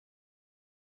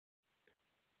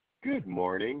Good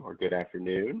morning or good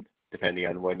afternoon, depending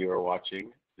on when you are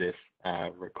watching this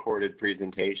recorded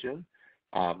presentation.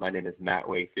 My name is Matt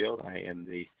Wayfield. I am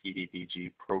the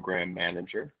CDBG Program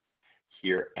Manager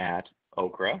here at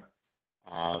Okra.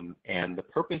 And the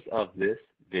purpose of this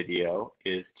video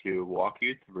is to walk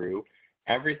you through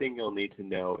everything you'll need to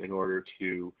know in order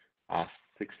to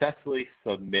successfully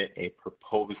submit a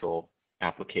proposal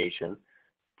application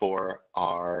for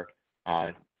our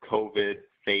COVID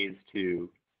Phase 2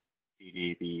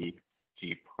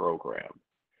 CDBG program.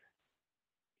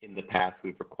 In the past,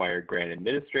 we've required grant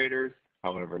administrators.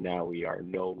 However, now we are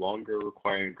no longer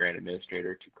requiring grant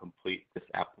administrator to complete this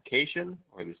application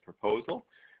or this proposal.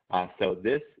 So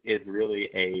this is really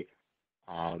a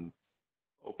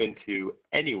open to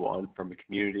anyone from a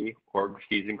community or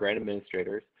seasoned grant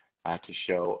administrators to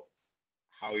show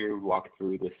how you walk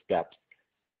through the steps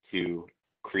to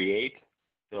create,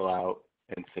 fill out,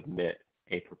 and submit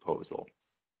a proposal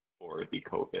for the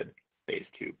COVID Phase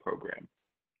 2 program.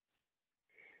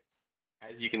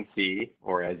 As you can see,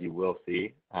 or as you will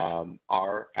see,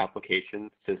 our application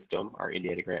system, our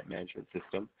Indiana Grant Management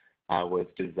System, was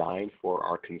designed for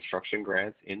our construction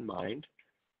grants in mind.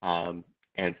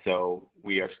 And so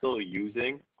we are still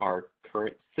using our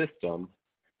current system.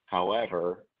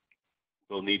 However,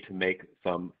 we'll need to make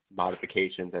some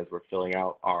modifications as we're filling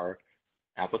out our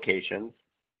applications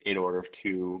in order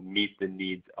to meet the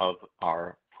needs of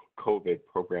our COVID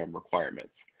program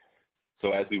requirements.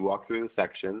 So as we walk through the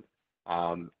section,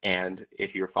 and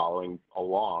if you're following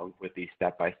along with the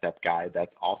step-by-step guide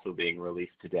that's also being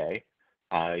released today,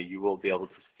 you will be able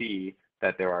to see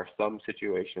that there are some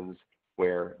situations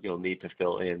where you'll need to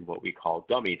fill in what we call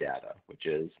dummy data, which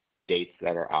is dates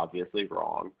that are obviously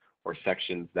wrong or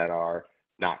sections that are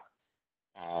not,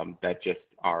 that just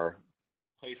are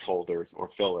placeholders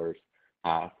or fillers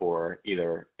for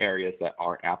either areas that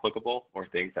aren't applicable or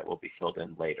things that will be filled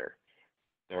in later.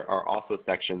 There are also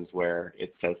sections where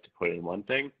it says to put in one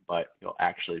thing, but you'll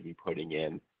actually be putting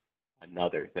in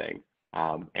another thing.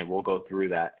 And we'll go through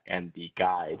that, and the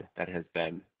guide that has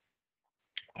been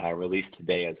released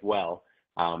today as well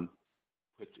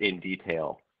puts in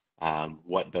detail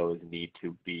what those need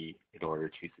to be in order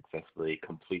to successfully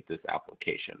complete this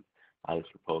application, this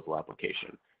proposal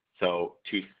application. So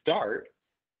to start,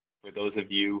 for those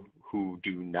of you who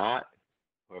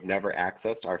have never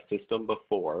accessed our system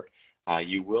before,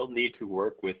 you will need to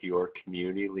work with your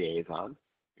community liaison,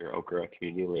 your Okra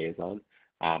community liaison,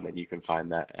 and you can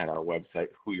find that at our website,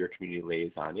 who your community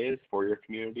liaison is for your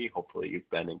community. Hopefully you've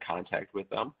been in contact with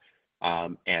them,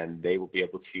 and they will be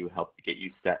able to help get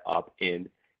you set up with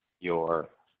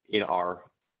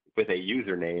a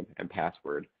username and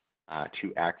password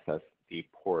to access the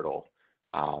portal,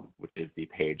 which is the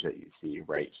page that you see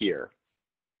right here,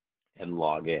 and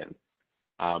log in.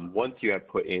 Once you have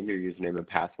put in your username and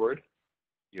password,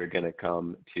 you're going to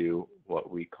come to what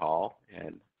we call,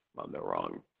 and I'm on the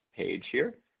wrong page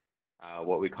here,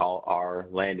 what we call our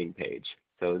landing page.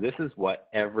 So this is what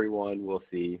everyone will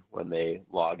see when they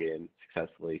log in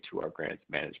successfully to our grants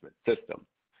management system.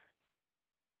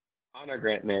 On our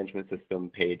grant management system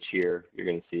page here, you're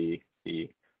going to see the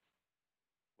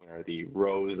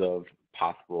rows of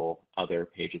possible other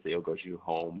pages that you'll go to: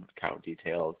 home, account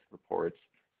details, reports,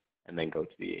 and then go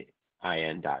to the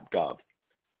in.gov.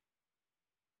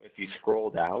 If you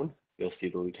scroll down, you'll see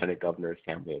the Lieutenant Governor's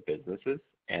Family of Businesses,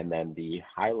 and then the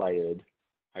highlighted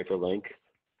hyperlink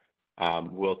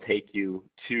will take you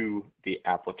to the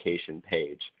application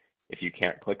page. If you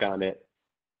can't click on it,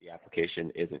 the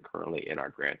application isn't currently in our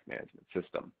grants management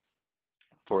system.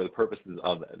 For the purposes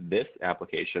of this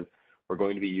application, we're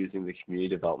going to be using the Community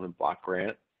Development Block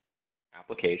Grant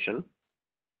application.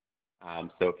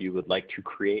 So if you would like to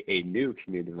create a new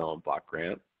Community Development Block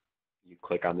Grant, you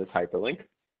click on this hyperlink,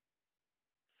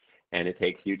 and it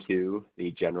takes you to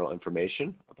the general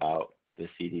information about the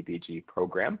CDBG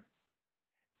program.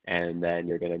 And then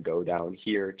you're going to go down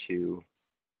here to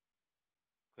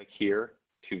click here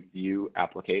to view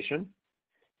application.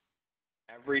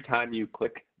 Every time you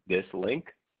click this link,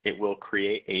 it will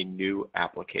create a new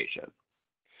application.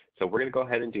 So we're going to go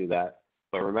ahead and do that.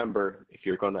 But remember, if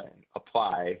you're going to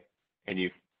apply and you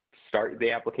start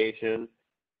the application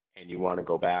and you want to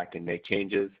go back and make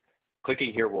changes,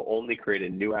 clicking here will only create a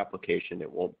new application.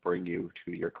 It won't bring you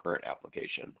to your current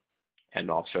application. And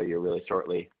I'll show you really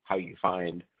shortly how you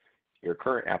find your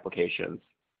current applications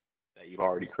that you've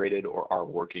already created or are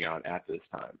working on at this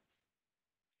time.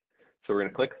 So we're going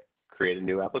to click Create a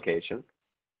New Application.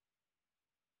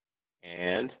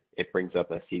 And it brings up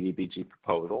a CDBG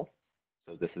proposal.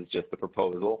 So this is just the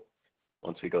proposal.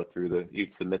 Once we go through you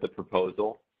submit the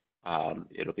proposal,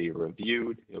 it'll be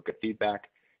reviewed, you'll get feedback,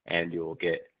 and you'll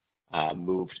get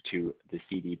moved to the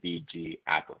CDBG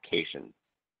application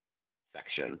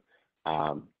section.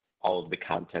 All of the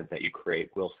content that you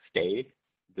create will stay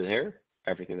there.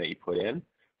 Everything that you put in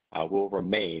will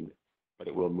remain, but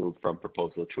it will move from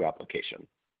proposal to application.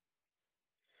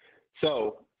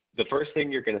 So the first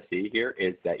thing you're going to see here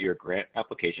is that your grant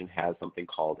application has something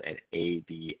called an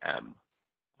ABM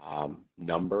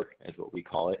number, is what we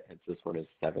call it. And this one is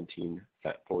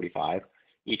 1745.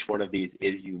 Each one of these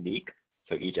is unique,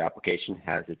 so each application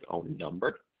has its own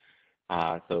number.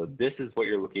 So this is what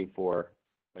you're looking for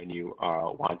when you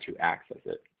want to access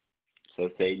it. So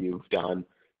say you've done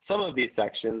some of these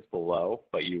sections below,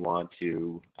 but you want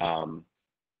to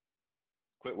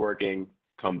quit working,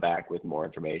 come back with more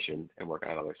information, and work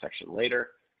on another section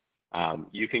later.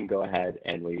 You can go ahead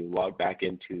and when you log back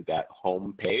into that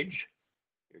home page,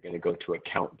 you're going to go to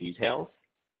account details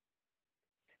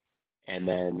and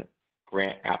then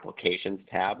grant applications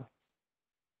tab.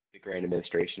 The grant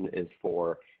administration is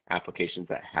for applications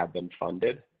that have been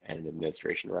funded, and an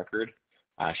administration record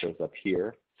shows up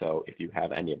here. So if you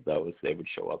have any of those, they would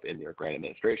show up in your grant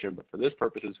administration. But for this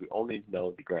purposes, we only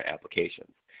know the grant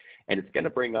applications. And it's going to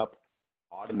bring up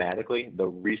automatically the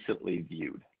recently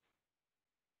viewed.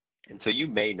 And so you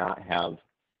may not have,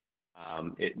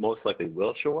 it most likely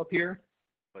will show up here,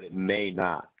 but it may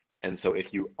not. And so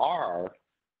if you are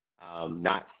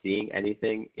not seeing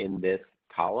anything in this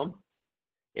column,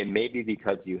 it may be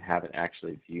because you haven't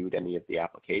actually viewed any of the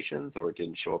applications or it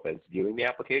didn't show up as viewing the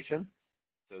application.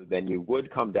 So then you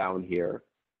would come down here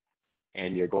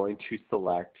and you're going to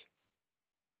select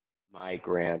my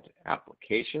grant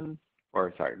applications,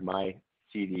 or sorry, my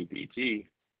CDBG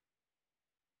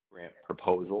grant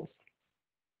proposals,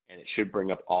 and it should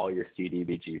bring up all your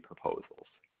CDBG proposals.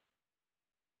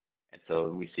 And so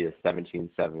we see a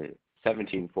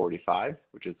 1745,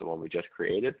 which is the one we just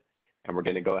created. And we're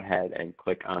going to go ahead and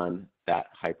click on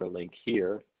that hyperlink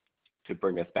here to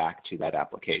bring us back to that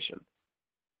application.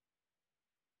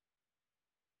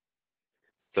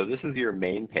 So this is your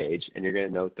main page, and you're going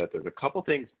to note that there's a couple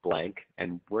things blank,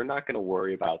 and we're not going to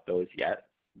worry about those yet.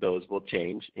 Those will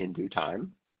change in due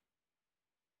time.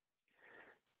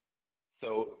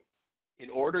 So in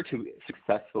order to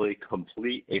successfully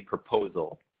complete a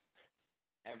proposal,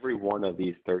 every one of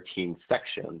these 13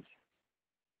 sections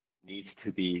needs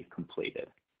to be completed.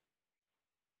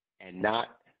 And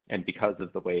because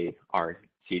of the way our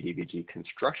CDBG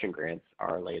construction grants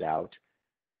are laid out,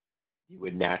 you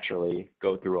would naturally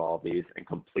go through all of these and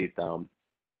complete them,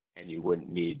 and you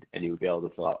would be able to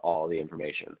fill out all the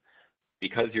information.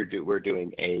 Because we're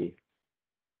doing a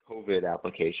COVID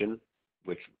application,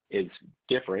 which is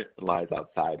different, lies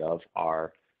outside of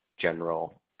our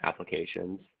general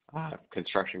applications,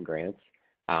 construction grants,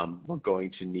 we're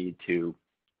going to need to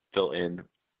fill in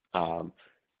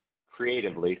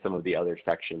creatively some of the other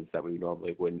sections that we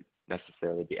normally wouldn't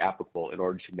necessarily be applicable in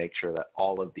order to make sure that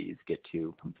all of these get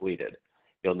to completed.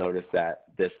 You'll notice that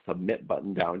this submit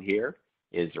button down here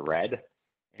is red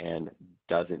and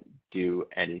doesn't do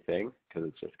anything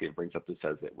because it brings up, it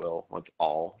says it will once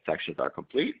all sections are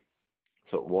complete.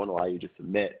 So it won't allow you to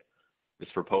submit this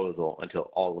proposal until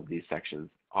all of these sections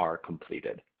are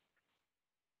completed.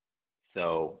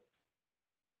 So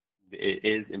it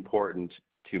is important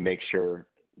to make sure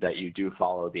that you do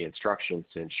follow the instructions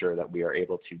to ensure that we are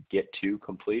able to get to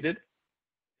completed,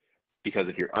 because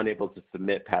if you're unable to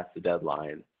submit past the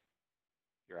deadline,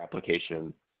 your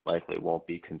application likely won't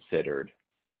be considered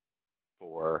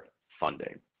for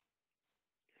funding.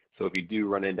 So if you do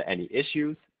run into any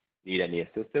issues, need any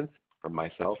assistance from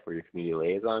myself or your community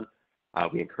liaison,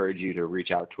 we encourage you to reach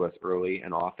out to us early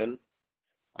and often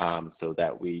so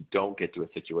that we don't get to a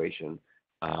situation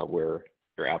where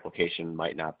your application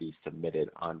might not be submitted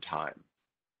on time.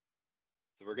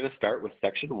 So we're going to start with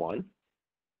section 1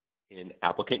 in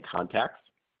applicant contacts.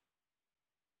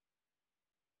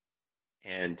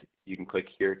 And you can click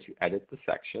here to edit the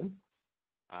section.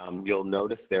 You'll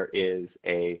notice there is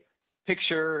a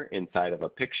picture inside of a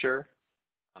picture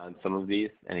on some of these,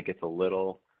 and it gets a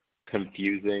little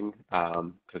confusing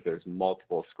because there's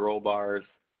multiple scroll bars.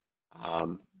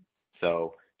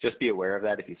 So just be aware of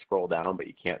that. If you scroll down but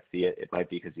you can't see it, it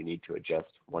might be because you need to adjust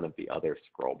one of the other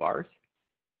scroll bars.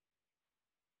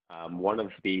 One of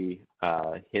the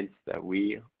hints that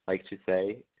we like to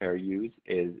say or use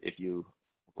is if you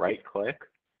right click,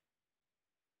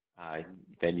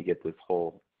 then you get this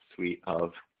whole suite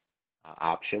of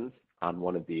options on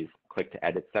one of these click to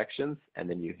edit sections, and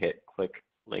then you hit click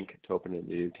link to open a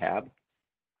new tab.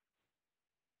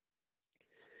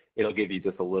 It'll give you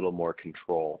just a little more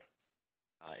control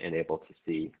and able to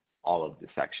see all of the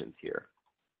sections here.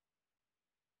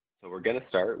 So we're going to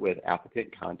start with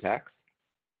applicant contacts,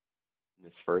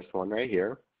 this first one right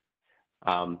here.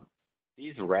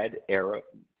 These red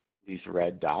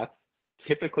dots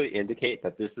typically indicate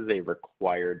that this is a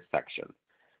required section.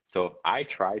 So if I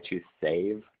try to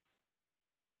save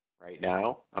right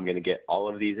now, I'm going to get all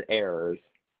of these errors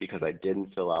because I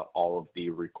didn't fill out all of the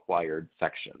required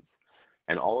sections.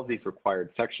 And all of these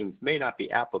required sections may not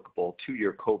be applicable to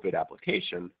your COVID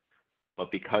application, but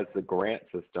because the grant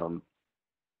system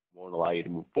won't allow you to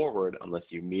move forward unless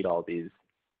you meet all these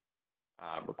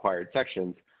required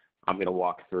sections, I'm going to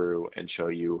walk through and show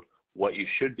you what you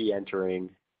should be entering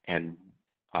and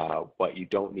what you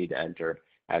don't need to enter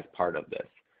as part of this.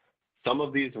 Some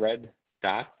of these red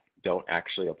dots don't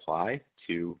actually apply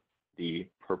to the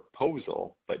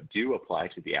proposal, but do apply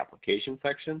to the application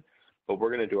section. But we're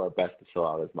going to do our best to fill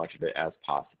out as much of it as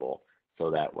possible so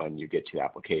that when you get to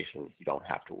applications, you don't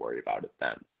have to worry about it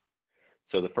then.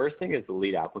 So the first thing is the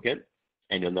lead applicant.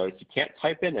 And you'll notice you can't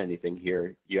type in anything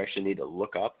here. You actually need to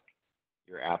look up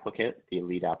your applicant, the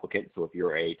lead applicant. So if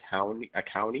you're a county,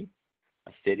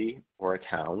 a city, or a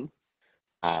town,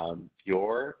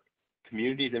 your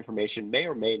community's information may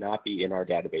or may not be in our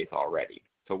database already.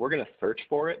 So we're going to search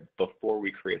for it before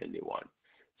we create a new one.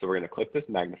 So we're going to click this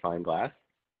magnifying glass,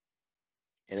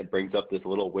 and it brings up this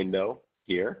little window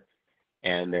here.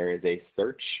 And there is a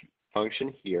search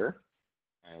function here,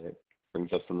 and it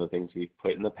brings up some of the things we've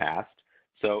put in the past.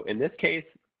 So in this case,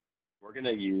 we're going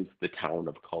to use the town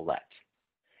of Colette.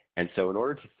 And so in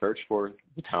order to search for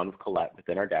the town of Colette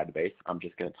within our database, I'm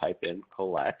just going to type in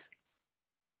Colette.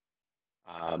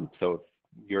 So if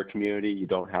your community, you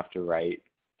don't have to write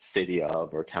city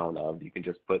of or town of. You can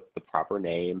just put the proper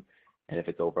name. And if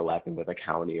it's overlapping with a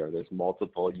county or there's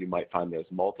multiple, you might find there's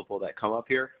multiple that come up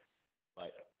here.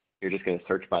 But you're just going to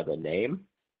search by the name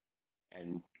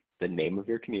and the name of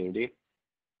your community.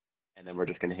 And then we're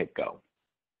just going to hit go.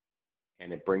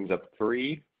 And it brings up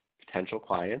 3 potential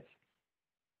clients,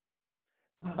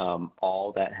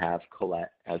 all that have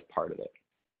Colette as part of it.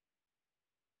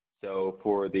 So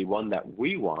for the one that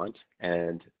we want,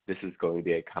 and this is going to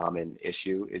be a common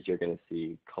issue, is you're going to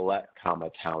see Colette, comma,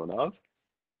 town of,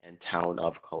 and town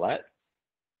of Colette,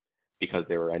 because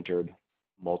they were entered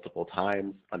multiple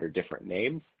times under different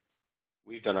names.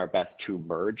 We've done our best to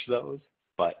merge those,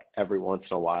 but every once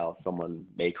in a while, someone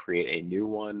may create a new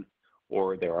one,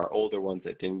 or there are older ones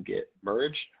that didn't get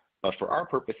merged. But for our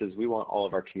purposes, we want all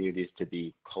of our communities to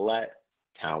be Colette,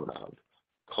 town of,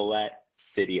 Colette,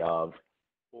 city of,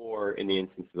 or in the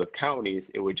instances of counties,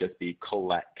 it would just be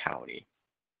Colette County.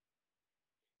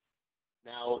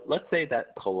 Now, let's say that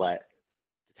Colette,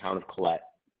 the town of Colette,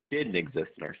 didn't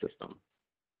exist in our system.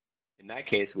 In that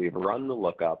case, we've run the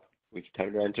lookup, we've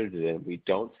entered it in, we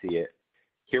don't see it.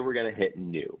 Here we're going to hit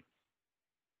new.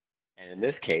 And in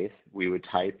this case, we would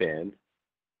type in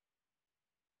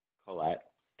Colette,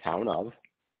 town of,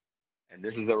 and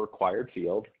this is a required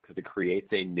field because it creates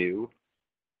a new,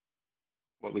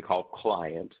 what we call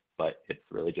client, but it's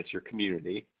really just your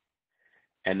community.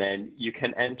 And then you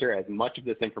can enter as much of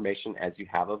this information as you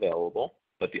have available,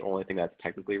 but the only thing that's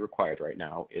technically required right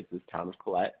now is this town of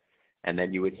Colette, and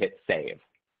then you would hit save.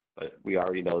 But we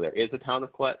already know there is a town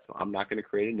of Colette, so I'm not going to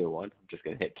create a new one. I'm just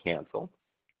going to hit cancel.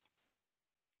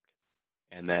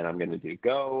 And then I'm going to do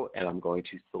go, and I'm going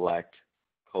to select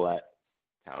Colette,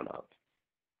 town of.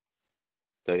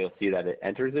 So you'll see that it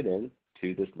enters it in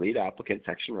to this lead applicant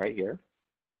section right here.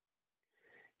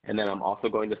 And then I'm also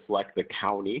going to select the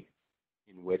county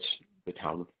in which the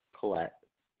town of Colette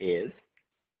is.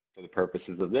 For the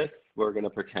purposes of this, we're going to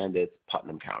pretend it's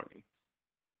Putnam County.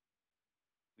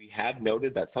 We have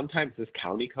noted that sometimes this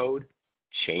county code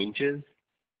changes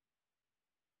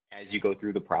as you go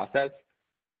through the process.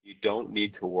 You don't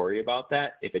need to worry about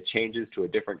that. If it changes to a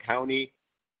different county,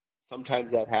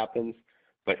 sometimes that happens,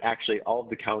 but actually all of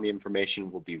the county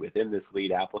information will be within this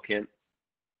lead applicant.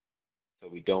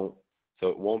 So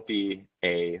it won't be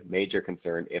a major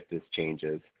concern if this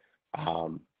changes.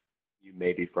 You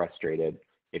may be frustrated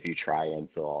if you try and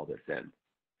fill all this in.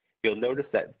 You'll notice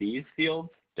that these fields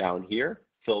down here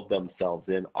filled themselves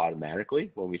in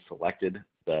automatically when we selected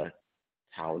the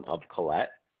town of Colette.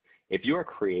 If you are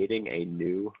creating a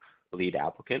new lead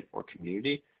applicant or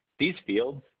community, these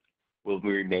fields will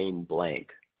remain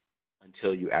blank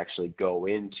until you actually go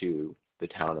into the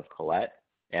town of Colette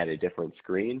at a different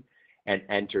screen and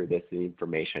enter this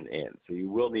information in. So you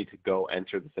will need to go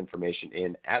enter this information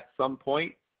in at some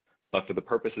point, but for the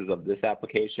purposes of this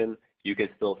application, you can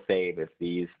still save if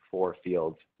these 4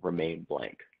 fields remain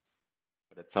blank.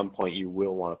 But at some point, you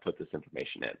will want to put this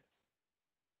information in.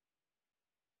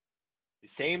 The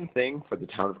same thing for the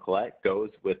town of Colette goes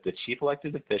with the chief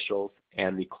elected officials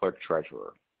and the clerk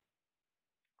treasurer.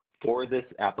 For this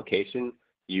application,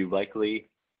 you likely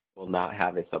will not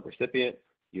have a subrecipient,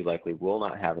 you likely will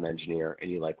not have an engineer, and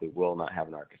you likely will not have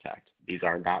an architect. These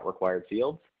are not required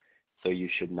fields, so you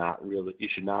should not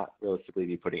realistically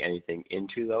be putting anything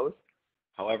into those.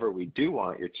 However, we do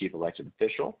want your chief elected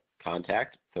official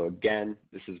contact. So again,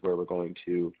 this is where we're going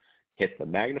to hit the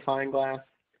magnifying glass,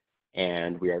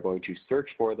 and we are going to search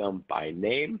for them by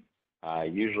name.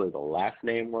 Usually the last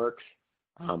name works,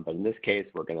 but in this case,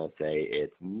 we're going to say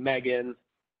it's Megan,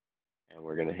 and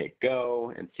we're going to hit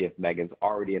go and see if Megan's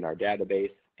already in our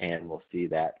database, and we'll see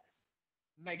that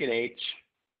Megan H.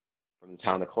 from the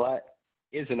town of Colette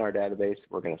is in our database.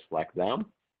 We're going to select them.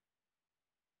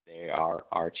 They are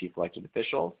our chief elected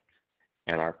officials,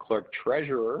 and our clerk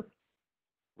treasurer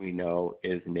we know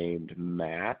is named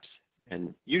Matt,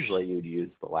 and usually you'd use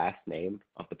the last name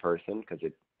of the person because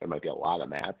there might be a lot of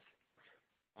Matts.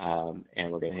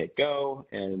 And we're going to hit go,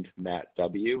 and Matt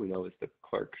W. we know is the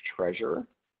clerk treasurer.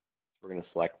 We're going to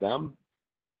select them.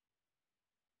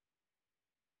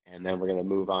 And then we're going to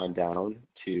move on down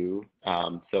to,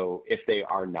 so if they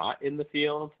are not in the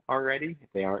field already, if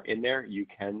they aren't in there, you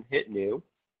can hit new,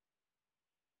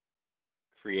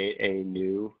 create a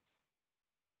new,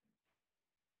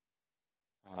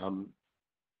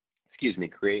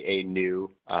 create a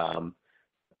new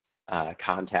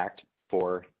contact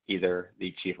for either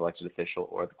the chief elected official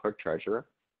or the clerk treasurer.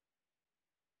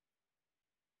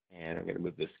 And I'm going to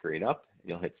move this screen up.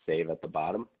 You'll hit save at the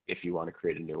bottom if you want to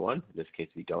create a new one. In this case,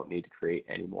 we don't need to create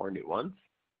any more new ones.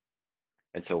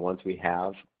 And so once we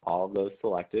have all of those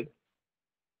selected,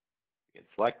 we can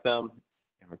select them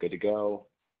and we're good to go.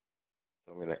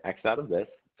 So I'm going to X out of this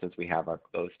since we have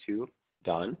those two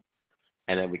done.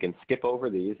 And then we can skip over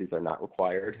these. These are not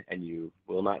required and you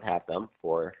will not have them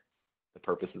for the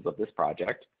purposes of this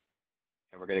project.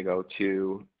 And we're going to go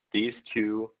to these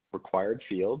two required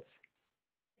fields.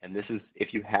 And this is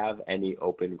if you have any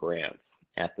open grants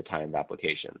at the time of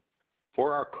application.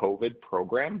 For our COVID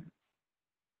program,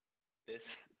 this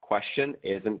question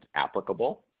isn't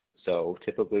applicable. So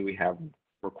typically we have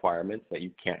requirements that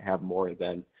you can't have more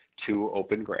than 2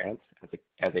 open grants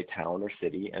as a town or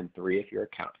city, and 3 if you're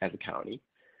as a county.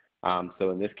 So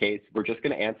in this case, we're just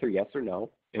going to answer yes or no.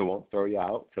 It won't throw you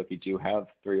out. So if you do have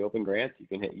 3 open grants, you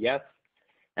can hit yes.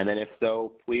 And then if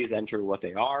so, please enter what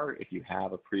they are. If you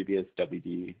have a previous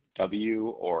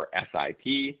WDW or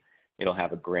SIP, it'll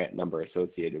have a grant number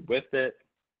associated with it,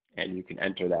 and you can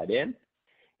enter that in.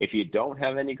 If you don't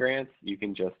have any grants, you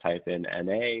can just type in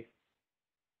NA,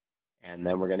 and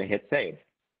then we're going to hit save.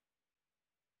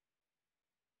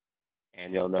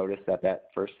 And you'll notice that that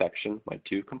first section went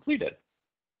to completed.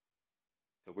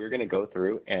 So we're going to go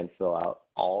through and fill out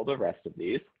all the rest of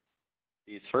these.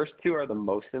 These first 2 are the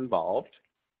most involved,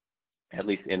 at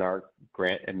least in our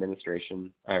grant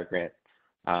administration, grant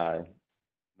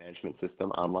management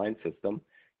system, online system,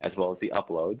 as well as the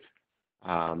uploads.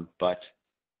 But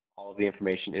all of the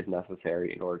information is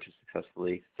necessary in order to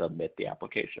successfully submit the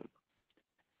application.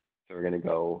 So we're going to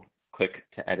go click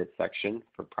to edit section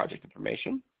for project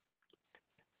information.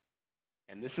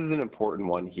 And this is an important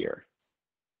one here.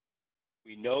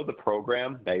 We know the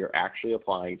program that you're actually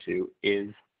applying to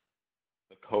is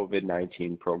the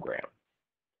COVID-19 program.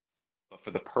 But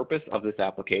for the purpose of this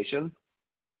application,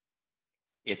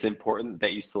 it's important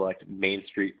that you select Main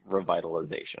Street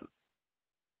Revitalization.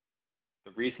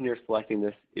 The reason you're selecting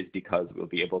this is because we'll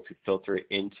be able to filter it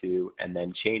into and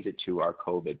then change it to our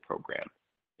COVID program.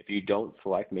 If you don't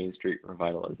select Main Street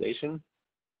Revitalization,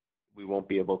 we won't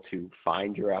be able to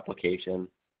find your application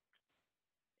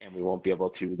and we won't be able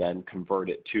to then convert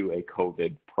it to a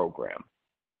COVID program.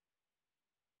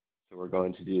 So we're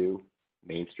going to do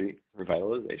Main Street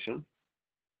Revitalization.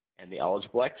 And the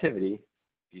eligible activity,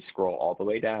 if you scroll all the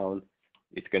way down,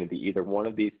 it's going to be either one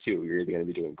of these 2. You're either going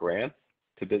to be doing grants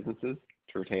to businesses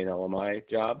to retain LMI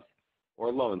jobs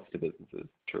or loans to businesses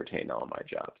to retain LMI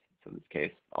jobs. So in this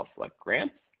case, I'll select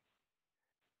grants.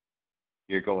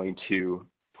 You're going to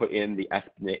put in the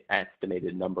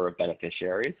estimated number of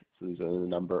beneficiaries. So these are the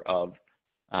number of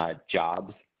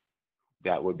jobs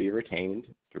that would be retained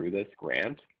through this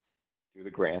grant, through the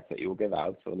grants that you will give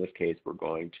out. So in this case, we're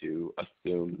going to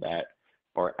assume that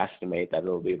or estimate that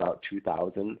it'll be about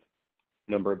 2,000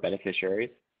 number of beneficiaries,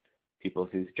 people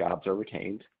whose jobs are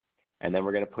retained. And then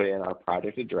we're going to put in our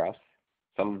project address.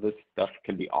 Some of this stuff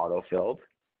can be auto-filled.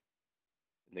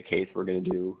 In the case, we're going to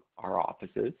do our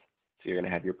offices. So you're going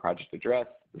to have your project address,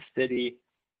 the city,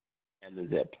 and the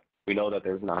zip. We know that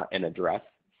there's not an address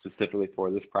specifically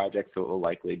for this project, so it will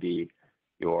likely be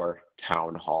your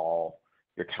town hall,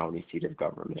 your county seat of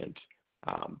government,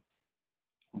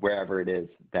 wherever it is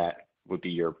that would be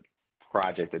your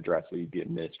project address where you'd be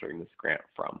administering this grant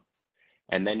from.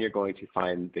 And then you're going to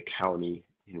find the county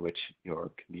in which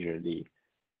your community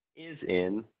is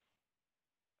in.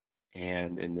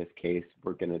 And in this case,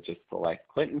 we're going to just select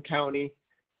Clinton County,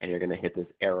 and you're going to hit this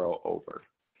arrow over.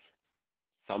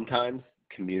 Sometimes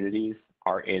communities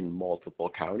are in multiple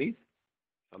counties.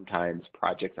 Sometimes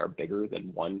projects are bigger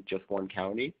than just one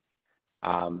county.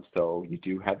 So you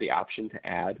do have the option to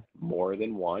add more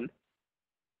than one.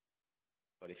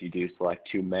 But if you do select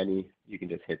too many, you can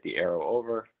just hit the arrow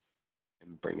over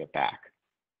and bring it back.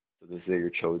 So these are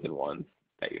your chosen ones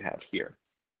that you have here.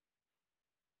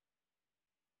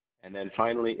 And then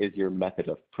finally is your method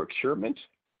of procurement.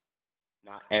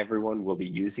 Not everyone will be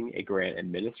using a grant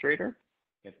administrator.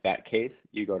 If that case,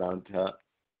 you go down to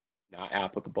not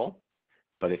applicable.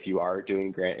 But if you are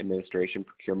doing grant administration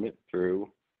procurement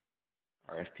through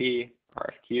RFP,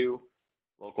 RFQ,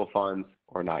 local funds,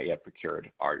 or not yet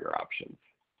procured are your options.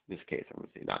 In this case, I'm going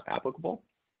to say not applicable.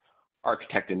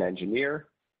 Architect and engineer,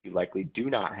 you likely do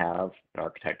not have an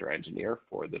architect or engineer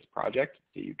for this project,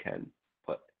 so you can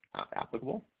put not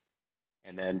applicable.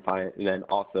 And then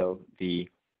also the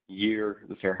year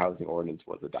the Fair Housing Ordinance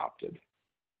was adopted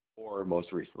or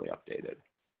most recently updated.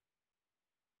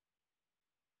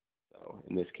 So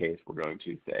in this case, we're going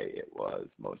to say it was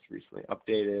most recently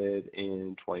updated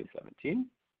in 2017.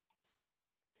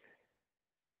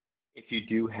 If you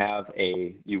do have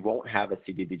you won't have a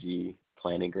CDBG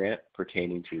planning grant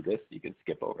pertaining to this, you can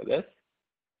skip over this.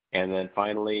 And then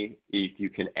finally, if you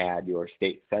can add your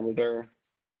state senator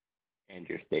and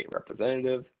your state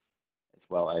representative, as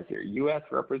well as your U.S.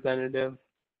 representative.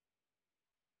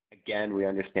 Again, we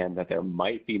understand that there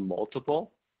might be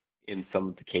multiple in some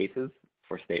of the cases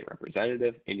for state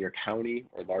representative in your county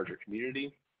or larger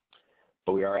community,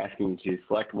 but we are asking you to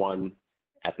select one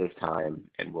at this time,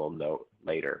 and we'll note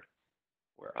later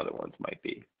where other ones might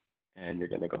be. And you're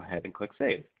going to go ahead and click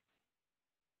Save.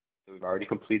 So we've already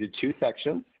completed 2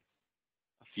 sections,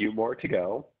 a few more to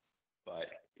go, but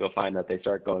you'll find that they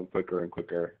start going quicker and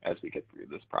quicker as we get through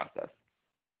this process.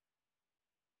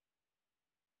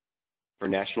 For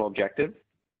national objective,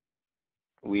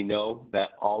 we know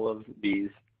that all of the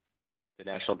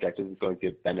national objective is going to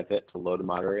give benefit to low to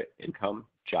moderate income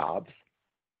jobs.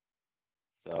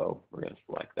 So we're going to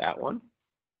select that one.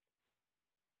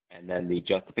 And then the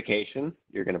justification,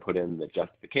 you're going to put in the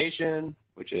justification,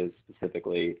 which is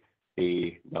specifically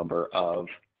the number of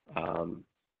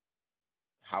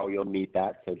how you'll meet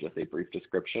that, so just a brief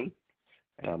description.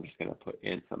 And I'm just going to put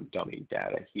in some dummy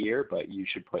data here, but you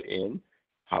should put in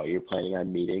how you're planning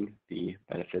on meeting the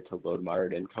benefit to low to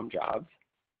moderate income jobs,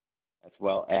 as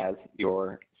well as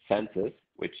your census,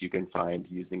 which you can find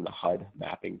using the HUD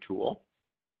mapping tool,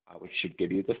 which should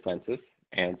give you the census.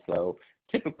 And so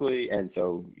typically,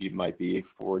 so you might be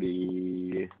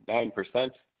 49%,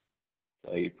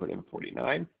 so you put in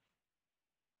 49.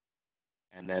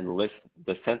 And then list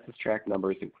the census tract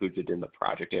numbers included in the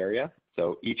project area.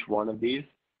 So each one of these,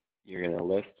 you're going to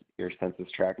list your census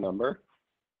tract number,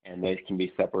 and they can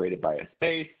be separated by a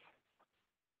space.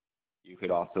 You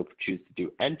could also choose to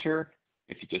do enter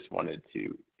if you just wanted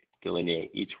to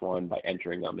delineate each one by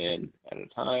entering them in at a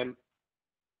time,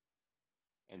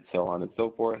 and so on and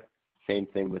so forth. Same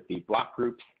thing with the block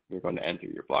groups. You're going to enter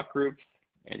your block groups,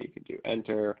 and you can do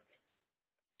enter,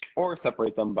 or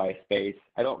separate them by space.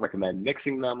 I don't recommend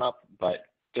mixing them up, but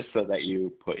just so that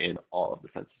you put in all of the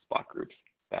census block groups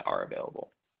that are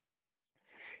available.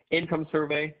 Income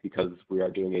survey, because we are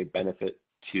doing a benefit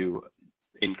to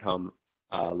income,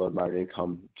 low to moderate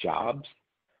income jobs.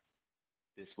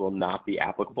 This will not be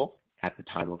applicable at the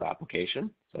time of application,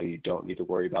 so you don't need to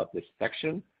worry about this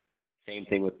section. Same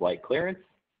thing with blight clearance.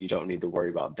 You don't need to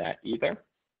worry about that either.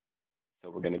 So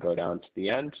we're going to go down to the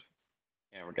end,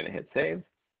 and we're going to hit save.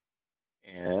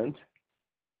 And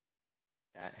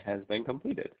that has been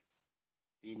completed.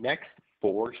 The next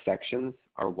 4 sections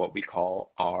are what we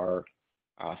call our,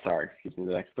 the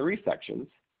next 3 sections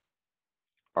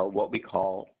are what we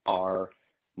call our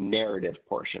narrative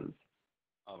portions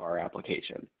of our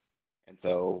application. And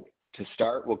so to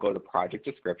start, we'll go to project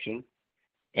description.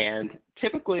 And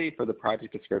typically for the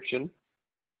project description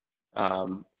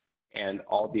and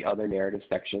all the other narrative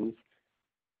sections,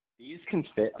 these can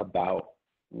fit about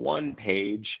 1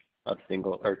 page of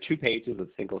 2 pages of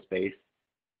single space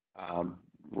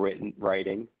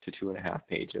writing to 2.5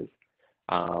 pages.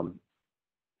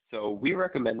 So we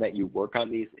recommend that you work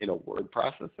on these in a word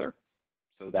processor,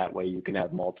 so that way you can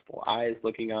have multiple eyes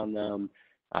looking on them.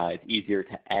 It's easier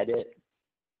to edit,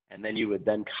 and then you would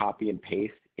then copy and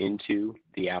paste into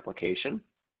the application.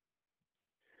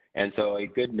 And so a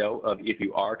good note of if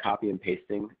you are copy and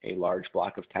pasting a large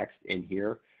block of text in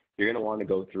here, you're going to want to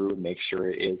go through and make sure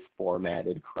it is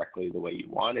formatted correctly the way you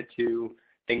want it to.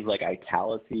 Things like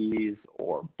italices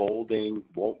or bolding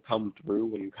won't come through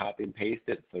when you copy and paste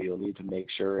it, so you'll need to make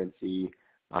sure and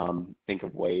think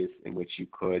of ways in which you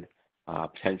could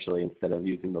potentially, instead of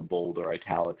using the bold or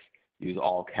italics, use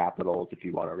all capitals if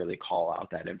you want to really call out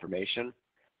that information.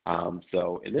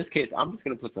 So in this case, I'm just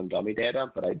going to put some dummy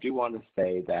data, but I do want to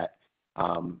say that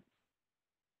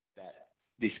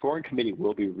the scoring committee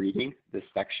will be reading this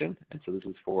section, and so this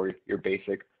is for your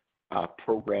basic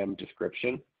program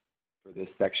description for this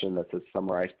section that says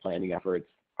summarized planning efforts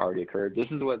already occurred. This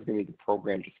is what's going to be the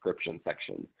program description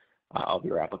section of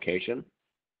your application.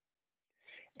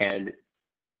 And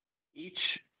each,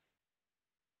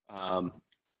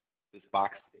 this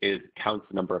box counts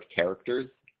the number of characters.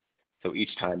 So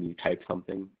each time you type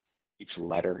something, each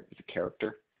letter is a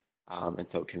character. And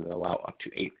so it can allow up to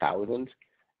 8,000.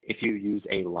 If you use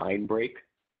a line break,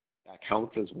 that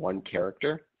counts as one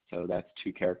character. So that's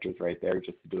 2 characters right there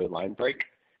just to do a line break.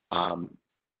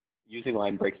 Using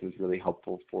line breaks is really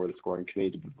helpful for the scoring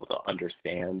committee to be able to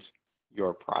understand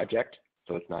your project.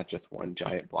 So it's not just one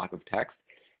giant block of text.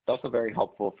 It's also very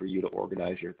helpful for you to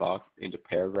organize your thoughts into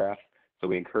paragraphs. So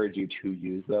we encourage you to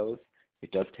use those.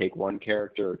 It does take 1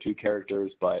 character or 2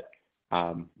 characters, but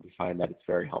we find that it's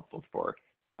very helpful for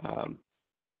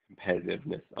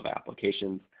competitiveness of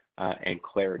applications and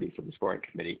clarity for the scoring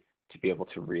committee to be able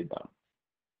to read them.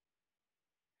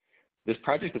 This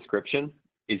project description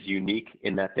is unique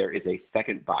in that there is a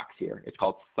second box here. It's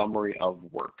called summary of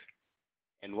work.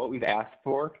 And what we've asked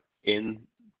for in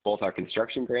both our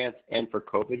construction grants and for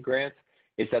COVID grants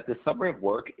is that the summary of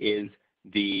work is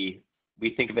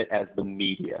we think of it as the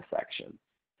media section.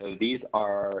 So these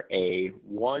are a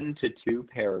 1 to 2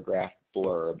 paragraph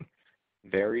blurb,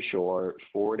 very short,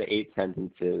 4 to 8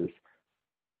 sentences,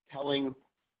 telling,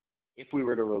 if we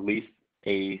were to release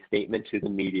a statement to the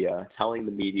media, telling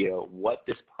the media what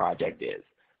this project is.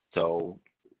 So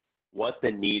what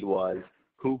the need was,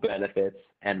 who benefits,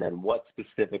 and then what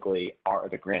specifically are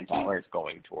the grant dollars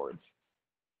going towards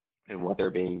and what they're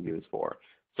being used for.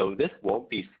 So this won't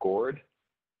be scored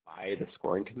by the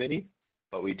scoring committee,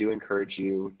 but we do encourage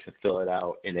you to fill it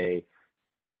out in a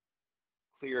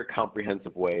clear,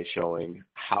 comprehensive way showing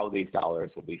how these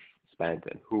dollars will be spent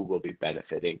and who will be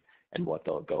benefiting and what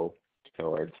they'll go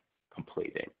towards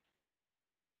completing.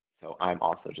 So I'm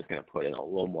also just going to put in a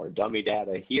little more dummy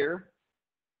data here.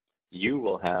 You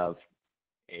will have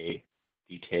a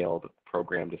detailed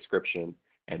program description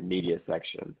and media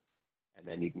section, and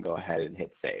then you can go ahead and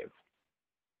hit save.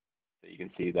 So you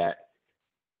can see that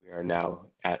we are now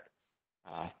at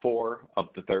 4 of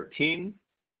the 13.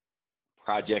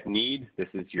 Project need, this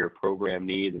is your program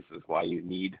need. This is why you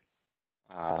need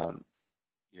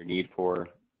your need for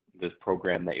this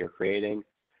program that you're creating.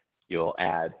 You'll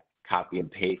add, copy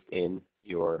and paste in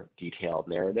your detailed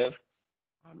narrative.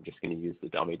 I'm just going to use the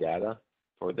dummy data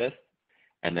for this.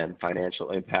 And then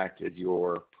financial impact is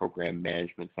your program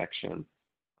management section.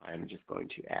 I'm just going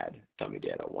to add dummy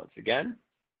data once again,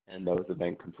 and those have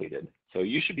been completed. So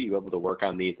you should be able to work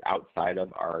on these outside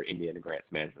of our Indiana Grants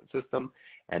Management System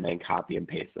and then copy and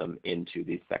paste them into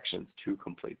these sections to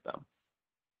complete them.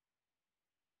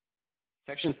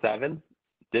 Section 7,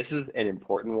 this is an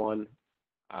important one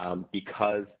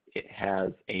because it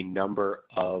has a number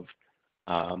of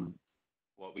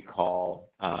what we call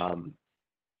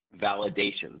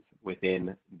validations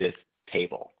within this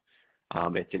table.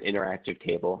 It's an interactive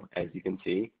table, as you can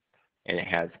see, and it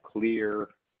has clear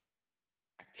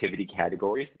activity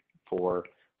categories for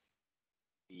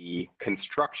the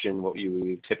construction, what you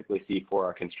would typically see for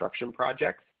our construction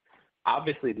projects.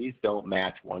 Obviously, these don't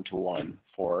match one-to-one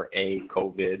for a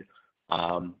COVID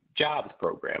jobs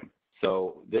program.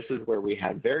 So this is where we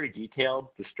have very detailed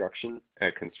directions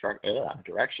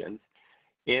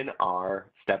in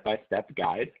our step-by-step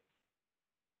guide.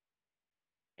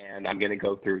 And I'm going to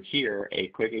go through here a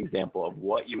quick example of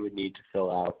what you would need to fill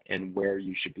out and where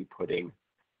you should be putting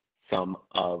some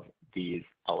of these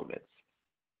elements.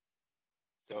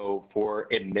 So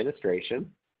for administration,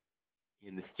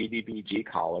 in the CDBG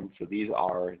column, so these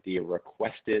are the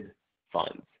requested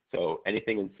funds. So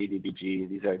anything in CDBG,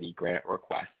 these are the grant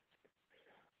requests.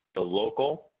 The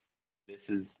local, this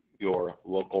is your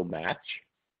local match,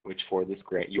 which for this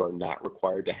grant, you are not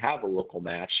required to have a local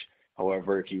match.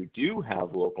 However, if you do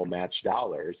have local match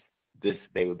dollars,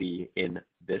 they would be in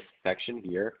this section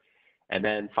here. And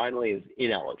then finally is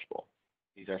ineligible.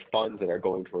 These are funds that are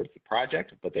going towards the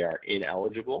project, but they are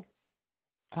ineligible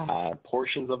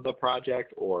portions of the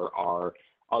project or are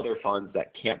other funds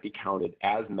that can't be counted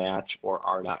as match or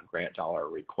are not grant dollar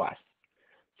requests.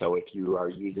 So if you are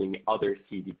using other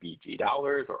CDBG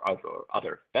dollars or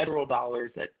other federal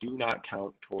dollars that do not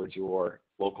count towards your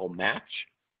local match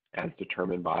as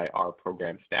determined by our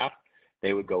program staff,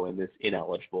 they would go in this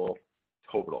ineligible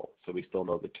total. So we still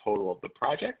know the total of the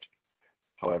project.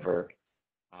 However,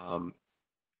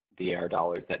 they are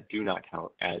dollars that do not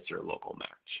count as your local match.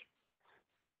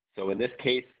 So in this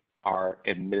case, our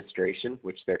administration,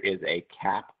 which there is a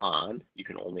cap on, you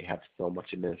can only have so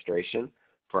much administration.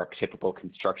 For our typical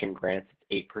construction grants,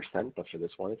 it's 8%, but for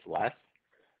this one, it's less.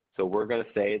 So we're going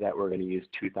to say that we're going to use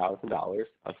 $2,000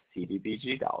 of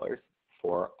CDBG dollars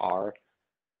for our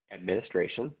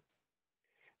administration.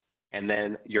 And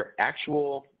then your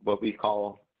actual, what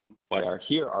are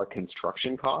here are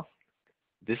construction costs.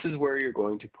 This is where you're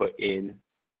going to put in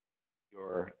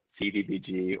your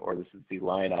CDBG, or this is the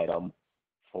line item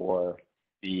for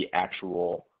the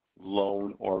actual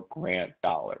loan or grant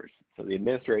dollars. So the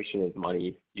administration is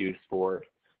money used for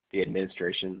the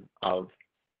administration of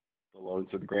the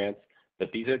loans or the grants,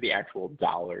 but these are the actual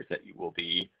dollars that you will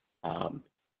be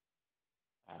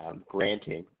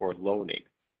granting or loaning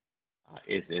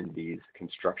is in these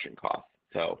construction costs.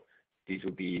 So these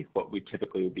would be what we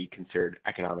typically would be considered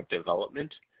economic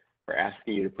development. We're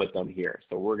asking you to put them here.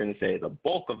 So we're going to say the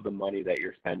bulk of the money that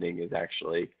you're spending is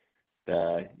actually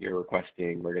you're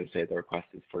requesting. We're going to say the request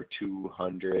is for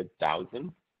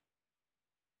 $200,000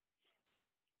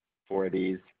 for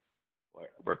these,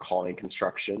 what we're calling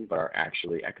construction, but are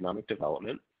actually economic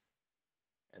development,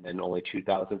 and then only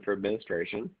 $2,000 for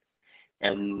administration.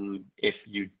 And if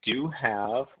you do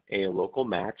have a local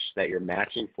match that you're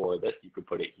matching for this, you could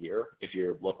put it here. If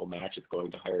your local match is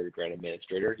going to hire a grant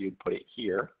administrator, you'd put it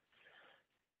here.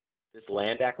 This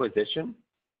land acquisition,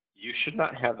 you should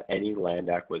not have any land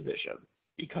acquisition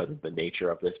because of the nature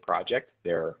of this project.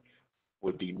 There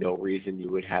would be no reason you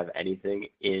would have anything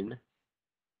in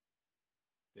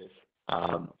this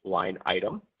line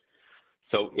item.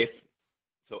 So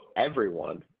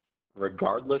everyone,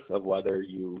 regardless of whether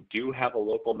you do have a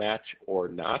local match or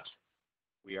not,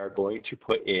 we are going to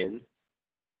put in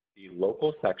the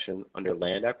local section under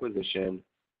land acquisition,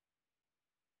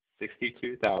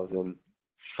 $62,500.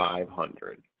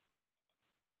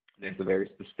 There's a very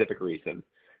specific reason.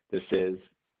 This is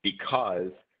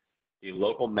because the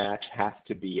local match has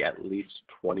to be at least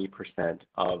 20%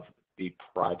 of the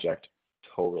project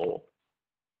total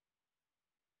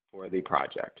for the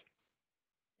project.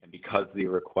 And because the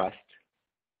request,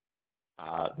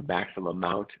 the maximum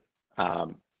amount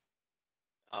of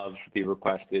the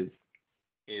request is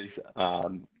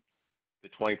the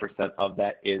 20% of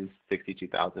that is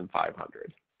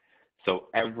 $62,500. So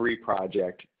every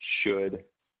project should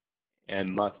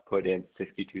and must put in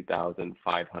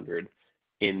 $62,500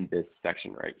 in this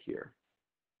section right here.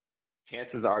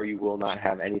 Chances are you will not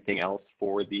have anything else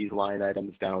for these line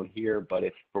items down here, but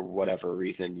if for whatever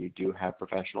reason you do have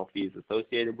professional fees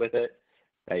associated with it,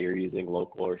 that you're using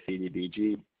local or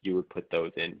CDBG, you would put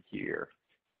those in here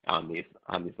on these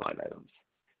line items.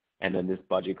 And then this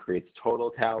budget creates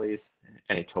total tallies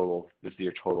and this is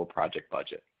your total project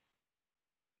budget.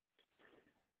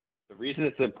 The reason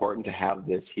it's important to have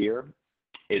this here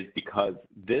is because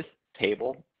this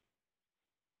table,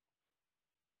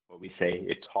 what we say,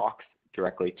 it talks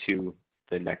directly to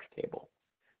the next table.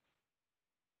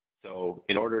 So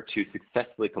in order to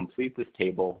successfully complete this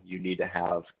table, you need to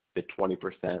have the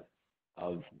 20%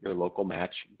 of your local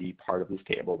match be part of this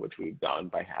table, which we've done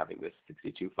by having this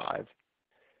 62.5.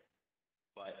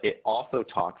 But it also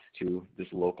talks to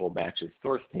this local matches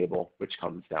source table, which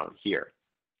comes down here.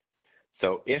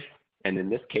 So and in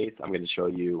this case, I'm going to show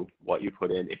you what you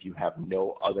put in if you have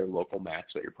no other local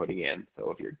match that you're putting in. So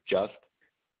if you're just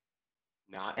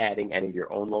not adding any of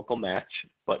your own local match,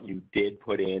 but you did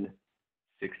put in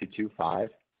 62.5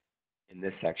 in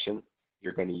this section,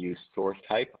 you're going to use source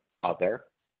type, other.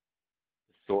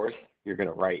 The source, you're going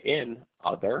to write in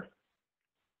other,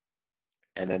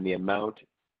 and then the amount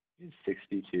is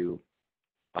 62.5.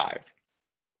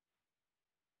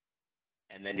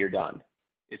 And then you're done.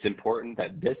 It's important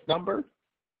that this number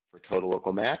for total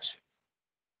local match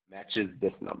matches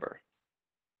this number.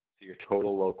 So your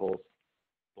total locals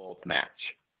both match.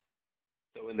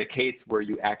 So in the case where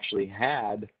you actually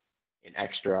had an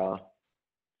extra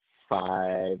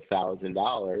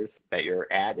 $5,000 that you're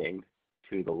adding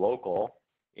to the local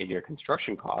in your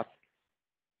construction costs,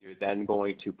 you're then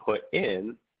going to put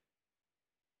in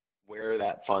where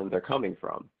that funds are coming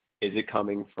from. Is it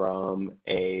coming from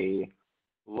a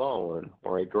loan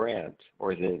or a grant,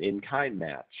 or is it an in-kind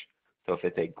match? So if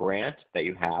it's a grant that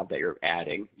you have that you're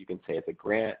adding, you can say it's a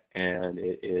grant and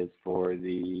it is for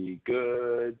the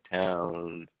Good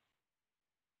Town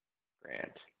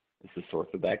grant. It's the source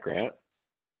of that grant.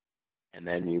 And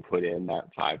then you put in that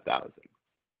 5,000.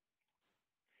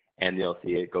 And you'll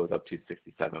see it goes up to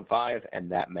 67.5, and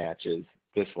that matches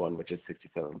this one, which is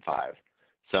 67.5.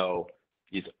 So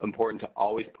it's important to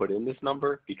always put in this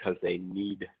number because they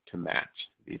need to match.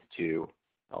 These two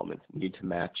elements need to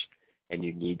match, and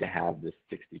you need to have this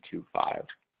 62.5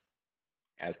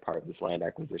 as part of this land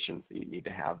acquisition, so you need to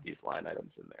have these line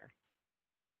items in there.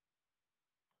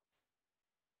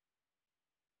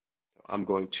 So I'm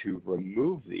going to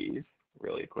remove these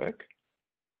really quick,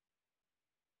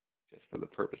 just for the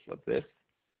purpose of this.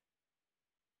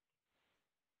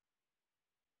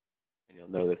 And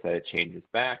you'll notice that it changes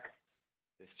back,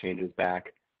 this changes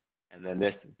back, and then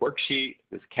this worksheet,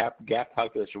 this gap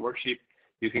calculation worksheet,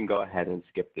 you can go ahead and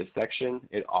skip this section.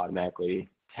 It automatically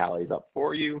tallies up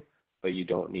for you, but you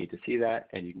don't need to see that,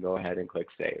 and you can go ahead and click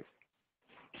Save.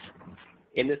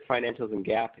 In this financials and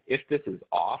gap, if this is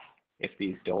off, if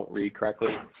these don't read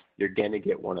correctly, you're going to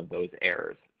get one of those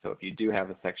errors. So if you do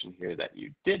have a section here that you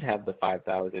did have the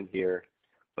 5,000 here,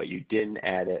 but you didn't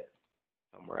add it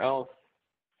somewhere else,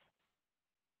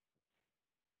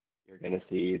 you're going to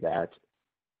see that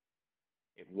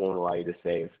it won't allow you to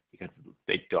save because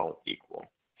they don't equal.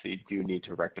 So you do need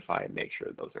to rectify and make sure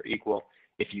those are equal.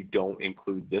 If you don't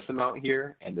include this amount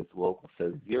here and this local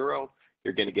says 0,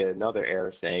 you're going to get another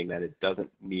error saying that it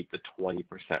doesn't meet the 20%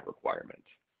 requirement.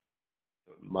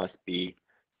 So it must be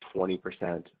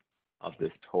 20% of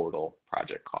this total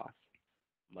project cost.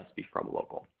 It must be from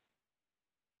local.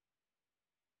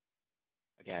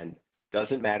 Again,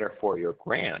 doesn't matter for your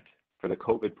grant. For the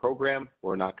COVID program,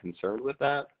 we're not concerned with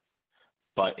that.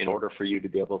 But in order for you to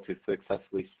be able to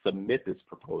successfully submit this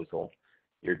proposal,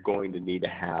 you're going to need to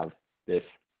have this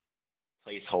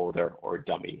placeholder or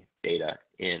dummy data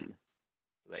in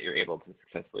so that you're able to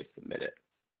successfully submit it.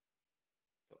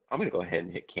 So I'm going to go ahead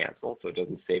and hit cancel so it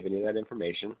doesn't save any of that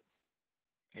information.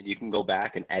 And you can go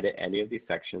back and edit any of these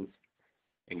sections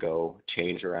and go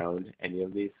change around any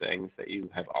of these things that you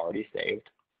have already saved.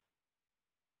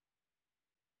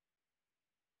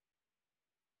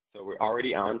 So we're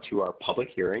already on to our public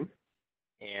hearing,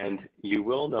 and you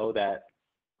will know that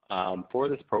for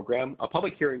this program, a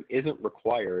public hearing isn't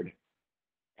required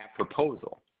at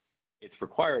proposal. It's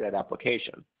required at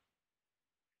application.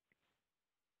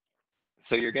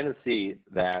 So you're going to see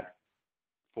that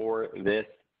for this,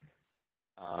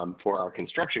 for our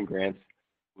construction grants,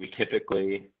 we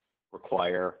typically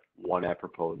require 1 at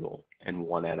proposal and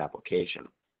 1 at application.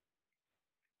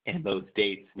 And those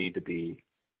dates need to be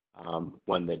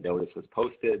when the notice was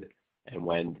posted and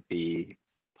when the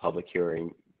public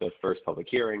hearing, the first public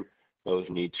hearing, those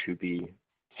need to be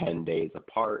 10 days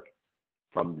apart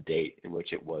from the date in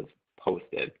which it was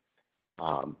posted,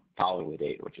 following the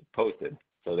date in which it's posted.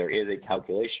 So there is a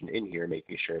calculation in here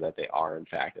making sure that they are in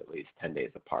fact at least 10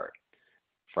 days apart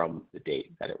from the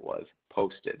date that it was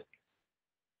posted.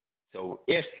 So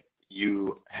if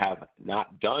you have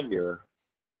not done your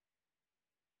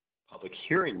public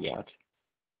hearing yet,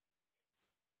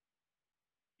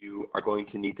 you are going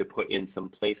to need to put in some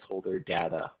placeholder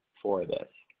data for this.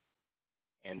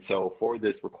 And so for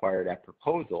this required at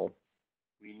proposal,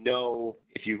 we know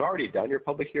if you've already done your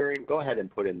public hearing, go ahead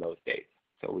and put in those dates.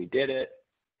 So we did it.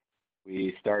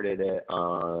 We started it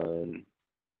on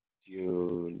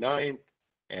June 9th,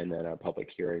 and then our public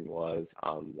hearing was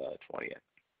on the 20th.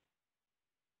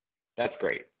 That's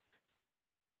great.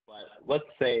 But let's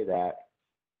say that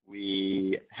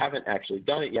we haven't actually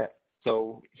done it yet.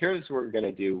 So here's what we're going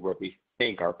to do what we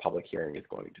think our public hearing is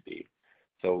going to be.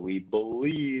 So we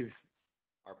believe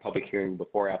our public hearing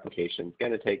before application is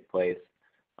going to take place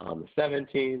on the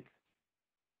 17th.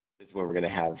 This is when we're going to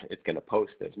have, it's going to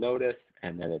post as notice,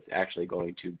 and then it's actually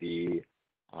going to be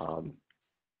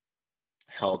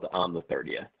held on the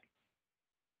 30th.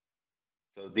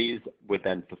 So these would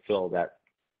then fulfill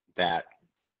that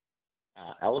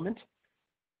element,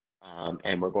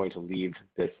 and we're going to leave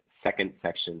this second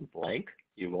section blank.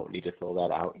 You won't need to fill that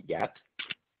out yet.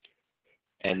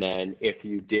 And then if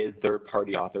you did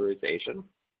third-party authorization,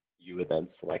 you would then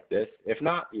select this. If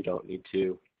not, you don't need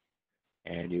to.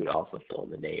 And you would also fill in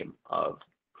the name of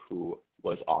who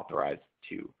was authorized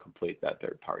to complete that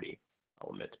third-party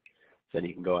element. So then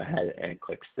you can go ahead and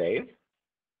click Save.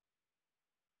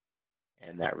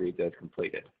 And that reads as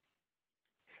completed.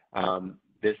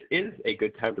 This is a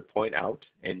good time to point out,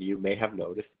 and you may have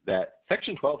noticed, that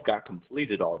Section 12 got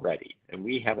completed already, and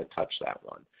we haven't touched that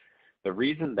one. The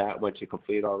reason that went to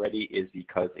complete already is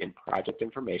because in project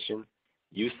information,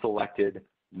 you selected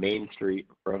Main Street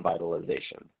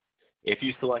Revitalization. If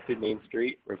you selected Main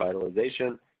Street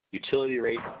Revitalization, utility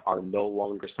rates are no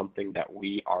longer something that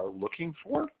we are looking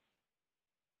for.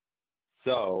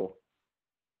 So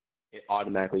it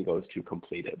automatically goes to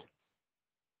completed.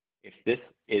 If this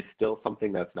is still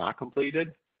something that's not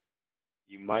completed,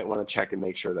 you might want to check and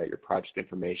make sure that your project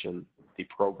information, the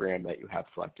program that you have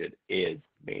selected, is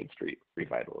Main Street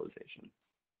Revitalization.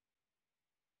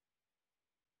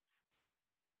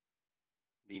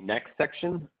 The next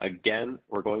section, again,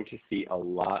 we're going to see a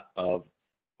lot of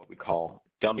what we call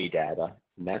dummy data,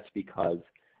 and that's because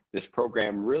this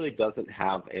program really doesn't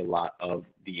have a lot of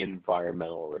the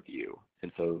environmental review.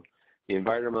 And so the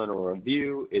environmental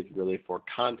review is really for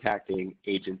contacting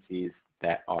agencies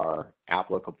that are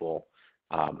applicable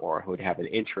or would have an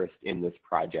interest in this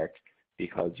project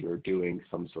because you're doing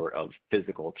some sort of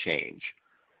physical change.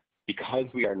 Because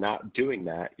we are not doing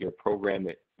that, your program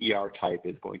ER type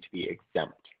is going to be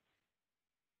exempt.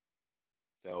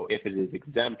 So if it is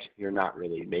exempt, you're not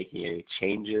really making any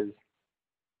changes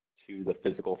to the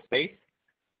physical space.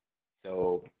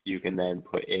 So you can then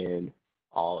put in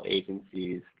all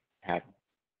agencies have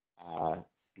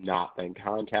not been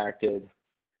contacted,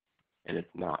 and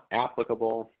it's not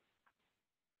applicable.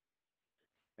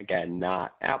 Again,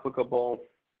 not applicable.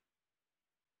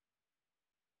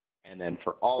 And then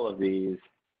for all of these,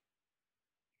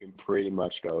 you can pretty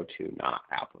much go to not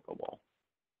applicable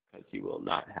because you will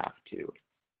not have to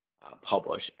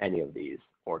publish any of these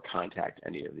or contact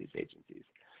any of these agencies.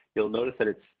 You'll notice that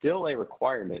it's still a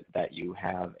requirement that you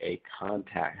have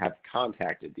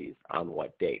contacted these on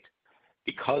what date.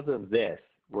 Because of this,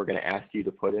 we're going to ask you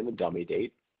to put in a dummy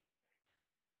date,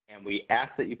 and we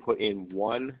ask that you put in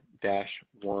 1-1-1800.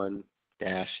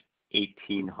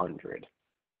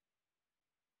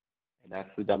 And that's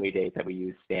the dummy date that we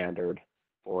use standard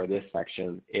for this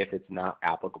section if it's not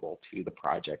applicable to the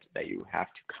project that you have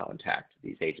to contact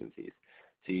these agencies.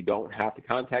 So you don't have to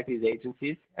contact these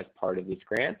agencies as part of this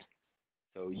grant.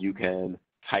 So you can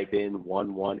type in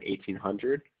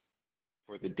 1-1-1800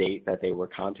 for the date that they were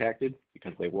contacted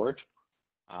because they weren't.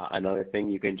 Another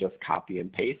thing, you can just copy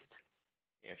and paste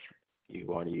if you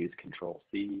want to use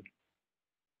Control-C,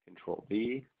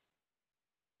 Control-V,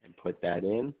 and put that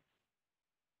in.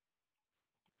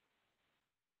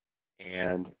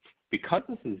 And because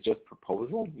this is just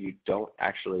proposal, you don't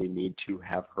actually need to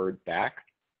have heard back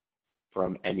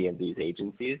from any of these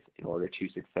agencies in order to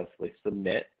successfully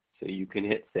submit. So you can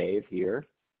hit save here.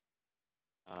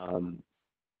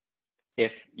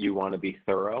 If you want to be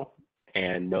thorough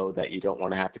and know that you don't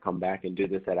want to have to come back and do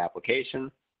this at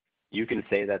application, you can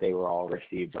say that they were all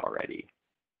received already.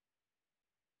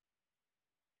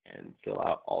 And fill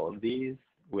out all of these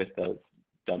with those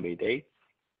dummy dates.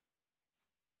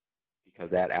 Because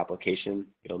that application,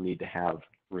 you'll need to have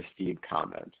received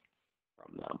comment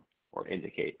from them or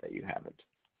indicate that you haven't.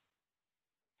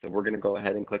 So we're going to go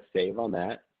ahead and click save on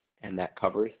that, and that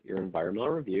covers your environmental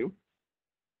review.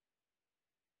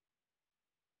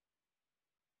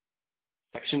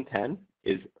 Section 10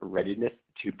 is readiness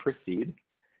to proceed,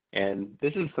 and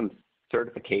this is some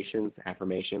certifications,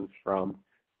 affirmations from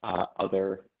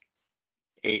other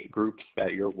 8 groups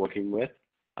that you're working with.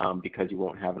 Because you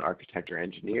won't have an architect or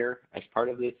engineer as part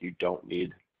of this, you don't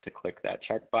need to click that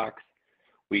checkbox.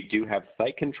 We do have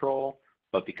site control,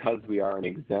 but because we are an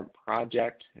exempt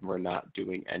project and we're not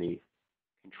doing any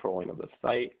controlling of the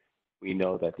site, we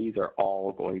know that these are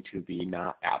all going to be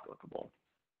not applicable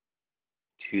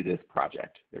to this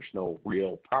project. There's no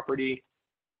real property,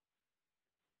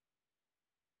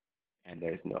 and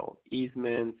there's no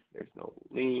easements, there's no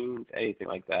liens, anything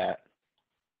like that.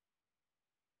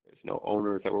 There's no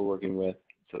owners that we're working with,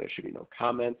 so there should be no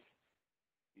comments.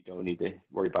 You don't need to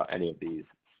worry about any of these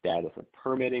status of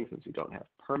permitting since we don't have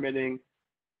permitting.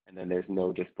 And then there's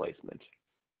no displacement.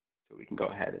 So we can go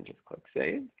ahead and just click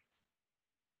save.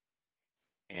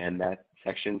 And that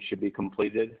section should be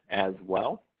completed as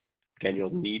well. Again,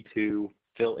 you'll need to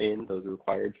fill in those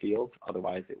required fields,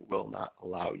 otherwise it will not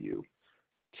allow you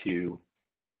to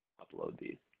upload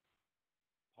these.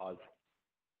 Pause.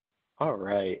 All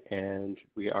right, and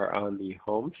we are on the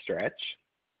home stretch.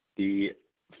 The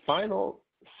final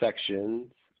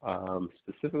sections,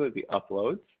 specifically the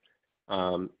uploads,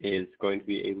 is going to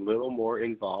be a little more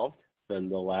involved than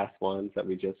the last ones that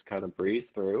we just kind of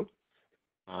breezed through.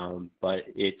 But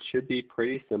it should be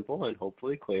pretty simple and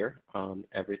hopefully clear on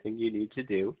everything you need to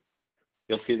do.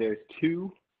 You'll see there's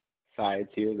 2 sides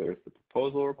here. There's the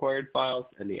proposal required files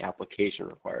and the application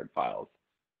required files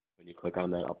when you click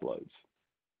on that uploads.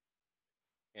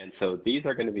 And so these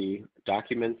are going to be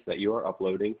documents that you are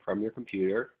uploading from your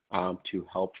computer to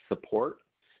help support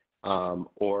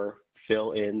or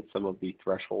fill in some of the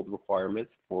threshold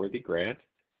requirements for the grant.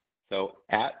 So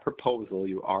at proposal,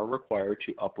 you are required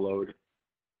to upload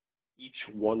each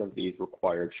one of these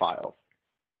required files.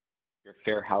 Your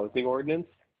fair housing ordinance,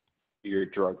 your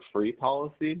drug-free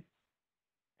policy,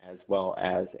 as well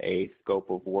as a scope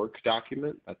of work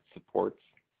document that supports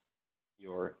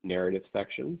your narrative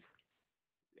sections,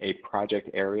 a project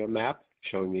area map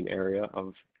showing an area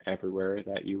of everywhere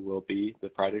that the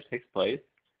project takes place,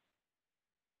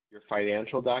 your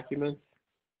financial documents,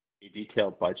 a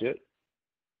detailed budget,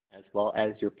 as well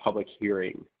as your public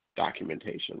hearing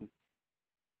documentation.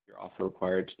 You're also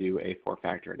required to do a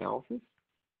 4-factor analysis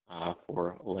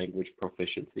for language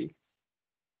proficiency.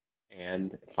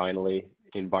 And finally,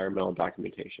 environmental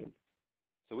documentation.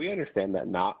 So we understand that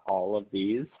not all of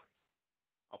these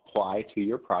apply to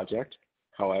your project.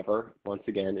 However, once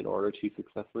again, in order to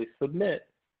successfully submit,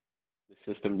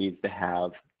 the system needs to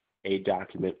have a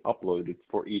document uploaded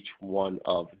for each one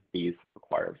of these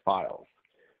required files.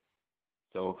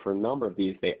 So for a number of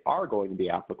these, they are going to be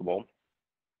applicable.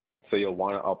 So you'll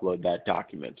want to upload that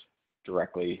document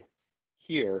directly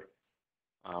here.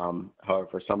 However,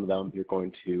 for some of them, you're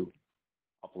going to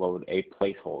upload a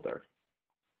placeholder.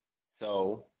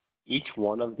 So each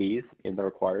one of these in the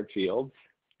required fields,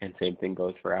 and same thing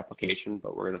goes for application,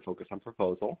 but we're going to focus on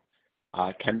proposal,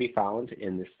 can be found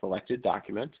in the selected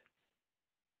document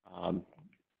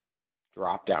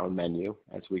drop-down menu,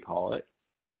 as we call it.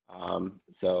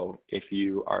 So if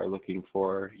you are looking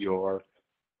for your,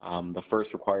 the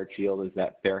first required field is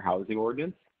that fair housing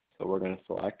ordinance. So we're going to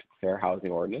select fair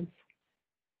housing ordinance.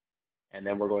 And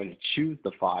then we're going to choose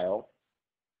the file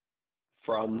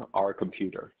from our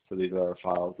computer. So these are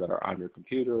files that are on your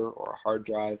computer or a hard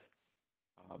drive.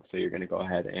 So you're going to go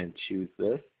ahead and choose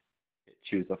this,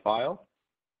 choose a file.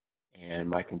 And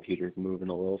my computer's moving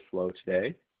a little slow today.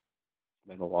 It's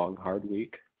been a long, hard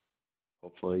week.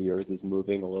 Hopefully yours is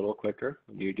moving a little quicker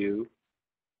when you do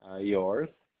yours.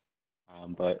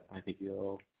 But I think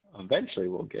you'll eventually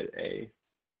will get a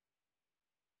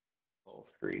full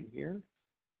screen here.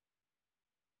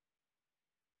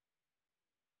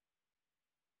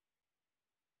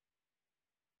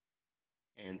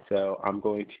 And so I'm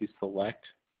going to select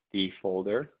the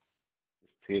folder.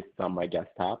 It's on my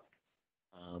desktop.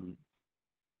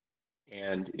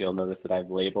 And you'll notice that I've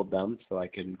labeled them so I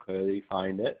can clearly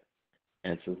find it.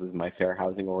 And so this is my fair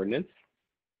housing ordinance.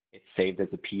 It's saved as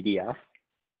a PDF.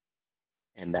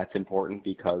 And that's important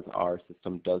because our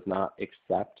system does not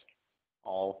accept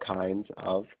all kinds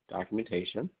of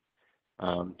documentation,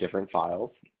 different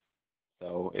files.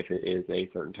 So if it is a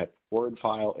certain type of Word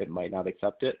file, it might not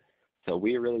accept it. So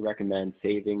we really recommend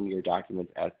saving your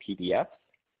documents as PDFs,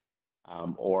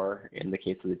 or in the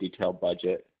case of the detailed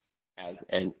budget, as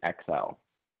an Excel.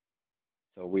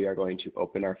 So we are going to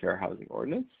open our fair housing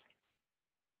ordinance.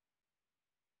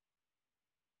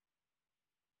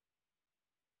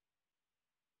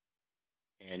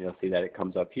 And you'll see that it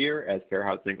comes up here as fair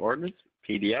housing ordinance,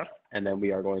 PDF, and then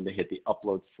we are going to hit the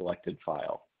upload selected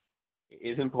file. It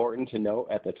is important to note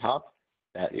at the top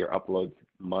that your uploads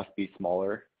must be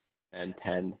smaller than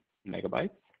 10 megabytes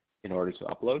in order to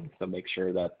upload. So make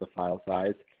sure that the file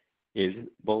size is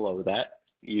below that.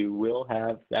 You will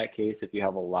have that case if you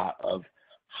have a lot of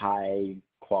high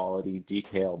quality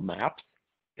detailed maps.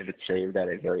 If it's saved at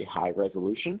a very high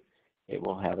resolution, it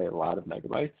will have a lot of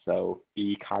megabytes. So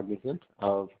be cognizant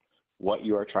of what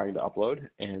you are trying to upload.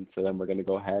 And so then we're going to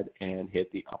go ahead and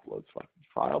hit the upload selected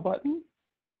file button.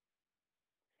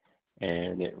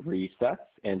 And it resets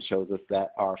and shows us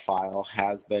that our file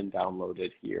has been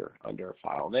downloaded here under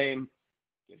file name.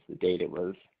 Gives the date it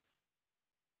was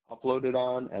uploaded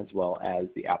on, as well as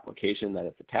the application that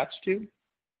it's attached to.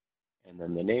 And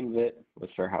then the name of it was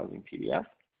Fair Housing PDF.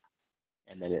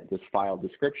 And then this file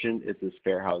description is this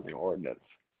Fair Housing Ordinance.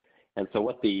 And so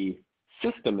what the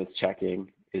system is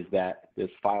checking is that this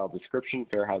file description,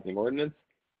 Fair Housing Ordinance,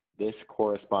 this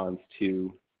corresponds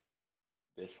to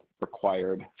this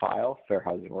required file, Fair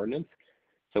Housing Ordinance.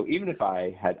 So even if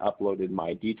I had uploaded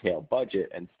my detailed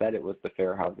budget and said it was the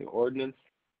Fair Housing Ordinance,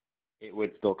 it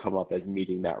would still come up as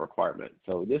meeting that requirement.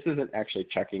 So this isn't actually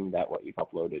checking that what you've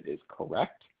uploaded is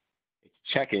correct. It's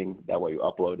checking that what you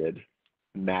uploaded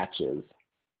matches,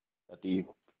 that the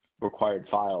required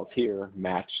files here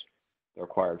match the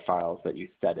required files that you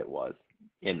said it was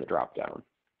in the dropdown.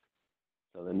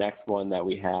 So the next one that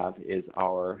we have is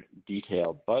our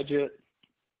detailed budget.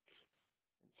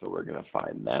 So we're going to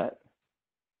find that.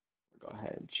 We'll go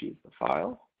ahead and choose the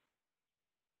file.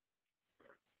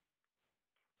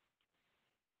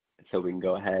 So we can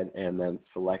go ahead and then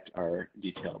select our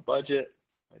detailed budget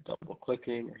by double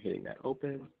clicking or hitting that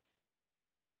open.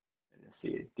 And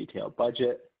see detailed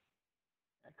budget,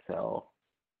 Excel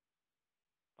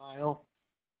file,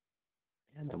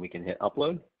 and then we can hit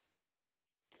upload.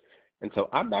 And so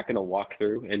I'm not going to walk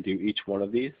through and do each one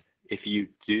of these. If you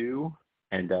do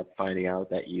end up finding out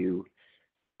that you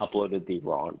uploaded the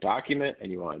wrong document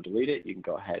and you want to delete it, you can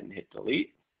go ahead and hit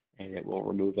delete, and it will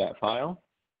remove that file.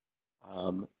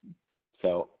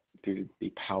 So through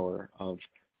the power of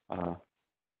the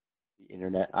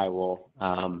internet, I will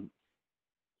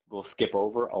we'll skip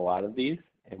over a lot of these,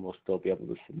 and we'll still be able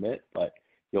to submit, but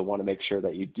you'll want to make sure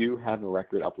that you do have a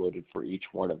record uploaded for each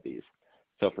one of these.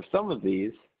 So for some of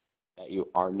these that you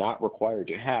are not required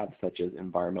to have, such as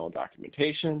environmental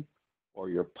documentation or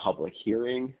your public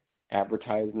hearing,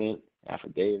 advertisement,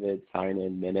 affidavit,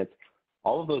 sign-in, minutes,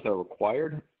 all of those are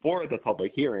required for the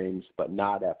public hearings, but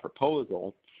not at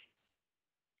proposal.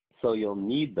 So you'll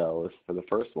need those for the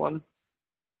first one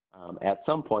at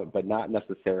some point, but not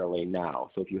necessarily now.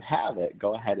 So if you have it,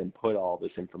 go ahead and put all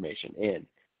this information in.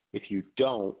 If you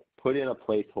don't, put in a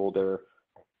placeholder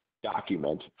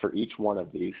document for each one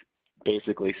of these,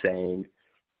 basically saying,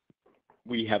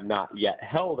 we have not yet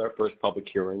held our first public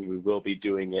hearing. We will be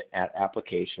doing it at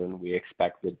application. We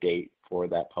expect the date for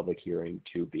that public hearing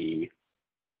to be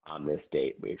on this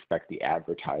date. We expect the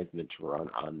advertisement to run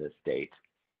on this date.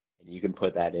 And you can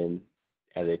put that in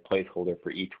as a placeholder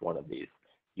for each one of these.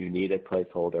 You need a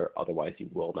placeholder, otherwise you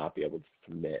will not be able to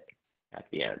submit at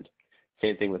the end.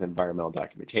 Same thing with environmental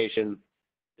documentation.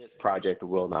 This project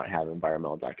will not have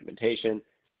environmental documentation.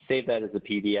 Save that as a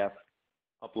PDF,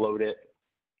 upload it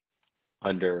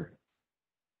under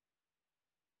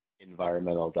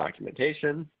environmental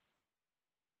documentation,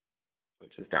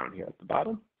 which is down here at the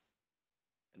bottom,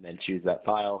 and then choose that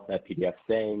file, that PDF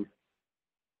saying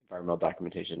environmental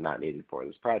documentation not needed for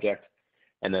this project,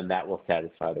 and then that will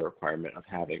satisfy the requirement of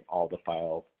having all the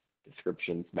file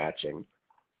descriptions matching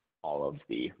all of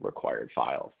the required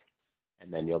files.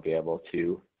 And then you'll be able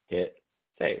to hit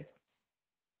save.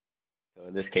 So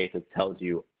in this case, it tells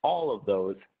you all of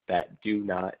those that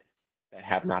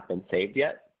have not been saved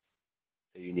yet.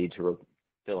 So you need to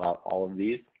fill out all of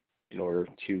these in order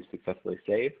to successfully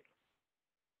save.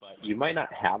 But you might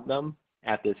not have them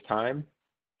at this time.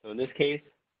 So in this case,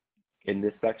 in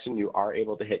this section, you are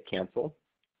able to hit cancel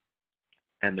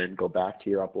and then go back to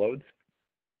your uploads.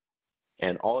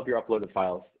 And all of your uploaded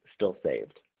files still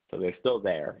saved. So they're still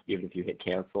there, even if you hit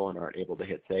cancel and aren't able to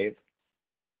hit save.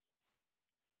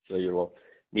 So you will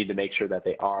need to make sure that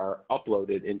they are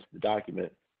uploaded into the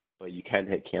document, but you can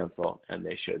hit cancel and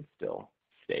they should still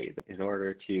save. In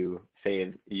order to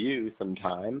save you some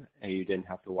time, and you didn't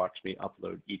have to watch me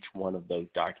upload each one of those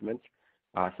documents.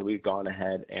 So we've gone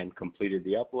ahead and completed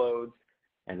the uploads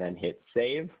and then hit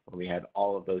save when we had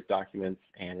all of those documents,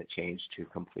 and it changed to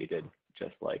completed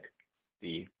just like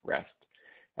the rest.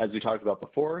 As we talked about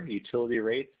before, utility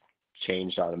rates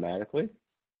changed automatically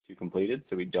to completed,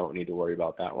 so we don't need to worry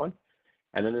about that one.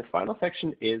 And then this final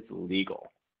section is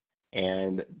legal.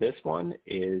 And this one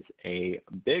is a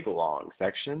big, long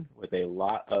section with a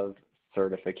lot of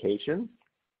certifications.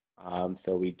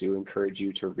 So we do encourage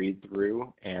you to read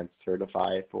through and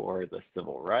certify for the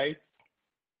civil rights.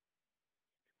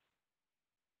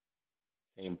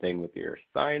 Same thing with your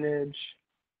signage.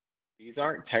 These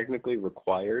aren't technically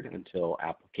required until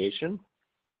application,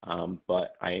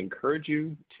 but I encourage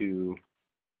you to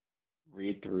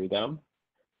read through them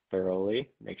thoroughly,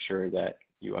 make sure that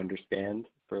you understand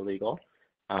for legal.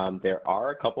 There are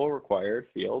a couple of required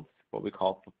fields, what we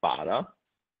call FAFATA,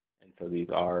 and so these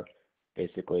are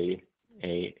basically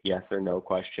a yes or no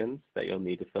questions that you'll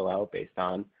need to fill out based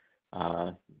on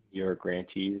your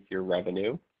grantees, your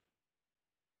revenue.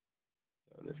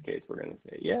 So in this case, we're going to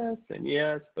say yes and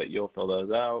yes, but you'll fill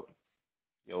those out.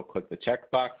 You'll click the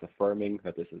checkbox affirming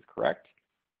that this is correct.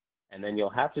 And then you'll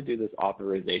have to do this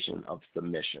authorization of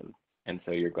submission. And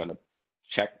so you're going to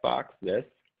checkbox this,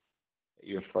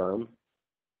 you affirm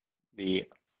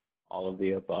all of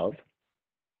the above,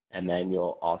 and then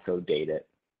you'll also date it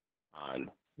on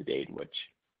the date in which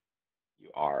you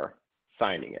are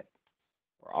signing it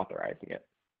or authorizing it.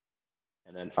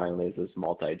 And then finally is this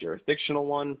multi-jurisdictional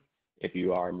one. If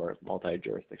you are a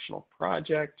multi-jurisdictional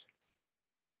project,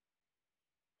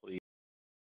 please,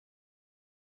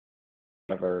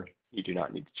 however, you do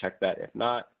not need to check that if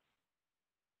not.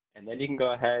 And then you can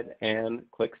go ahead and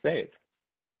click Save.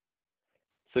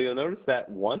 So you'll notice that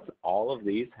once all of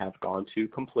these have gone to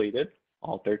completed,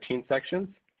 all 13 sections,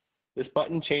 this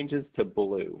button changes to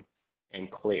blue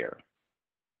and clear,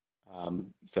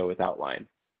 so with outline.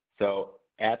 So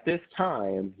at this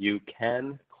time, you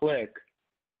can click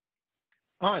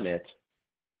on it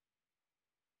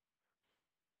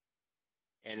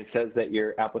And it says that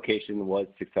your application was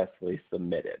successfully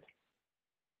submitted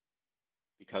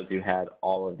because you had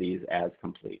all of these as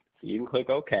complete. So you can click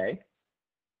OK,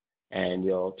 and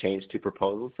you'll change to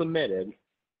proposal submitted,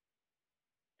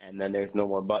 and then there's no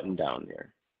more button down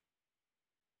here.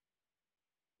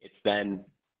 It's then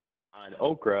on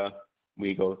Okra,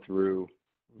 we go through,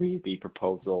 read the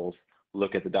proposals,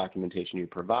 look at the documentation you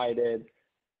provided,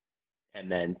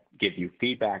 and then give you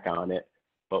feedback on it.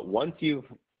 But once you've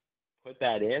put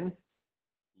that in,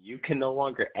 you can no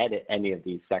longer edit any of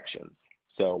these sections.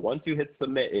 So once you hit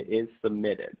submit, it is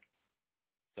submitted.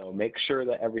 So make sure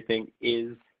that everything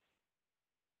is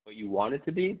what you want it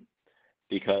to be,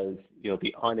 because you'll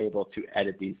be unable to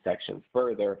edit these sections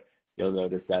further. You'll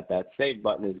notice that that save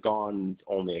button is gone, it's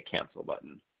only a cancel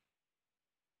button.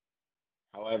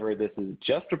 However, this is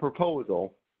just a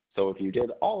proposal, so if you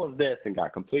did all of this and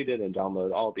got completed and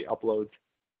downloaded all the uploads,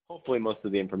 hopefully most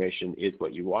of the information is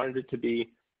what you wanted it to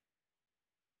be,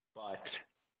 but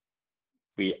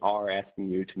we are asking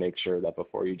you to make sure that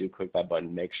before you do click that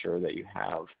button, make sure that you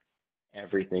have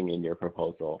everything in your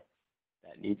proposal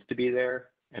that needs to be there,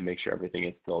 and make sure everything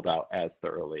is filled out as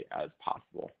thoroughly as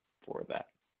possible for that.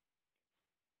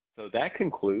 So that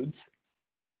concludes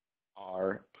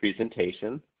our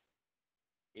presentation.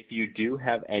 If you do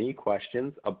have any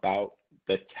questions about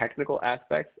the technical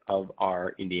aspects of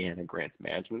our Indiana Grants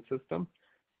Management System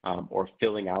or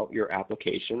filling out your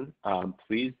application,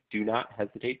 please do not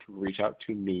hesitate to reach out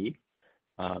to me.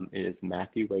 It is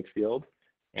Matthew Wakefield,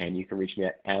 and you can reach me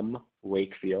at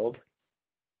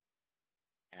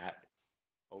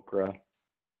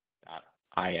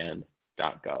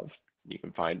mwakefield@okra.in.gov. You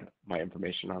can find my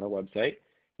information on our website.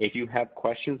 If you have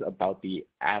questions about the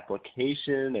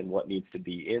application and what needs to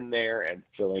be in there and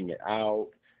filling it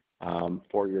out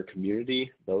for your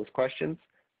community, those questions,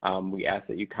 we ask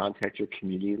that you contact your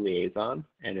community liaison,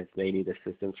 and if they need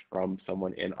assistance from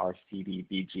someone in our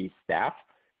CDBG staff,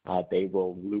 they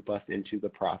will loop us into the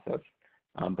process.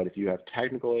 But if you have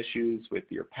technical issues with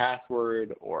your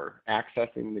password or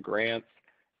accessing the grants,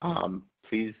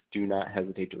 please do not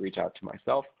hesitate to reach out to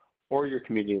myself, or your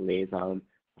community liaison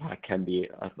can be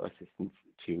of assistance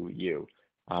to you.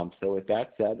 So with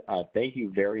that said, thank you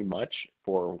very much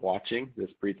for watching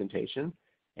this presentation,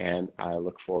 and I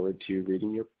look forward to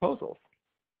reading your proposals.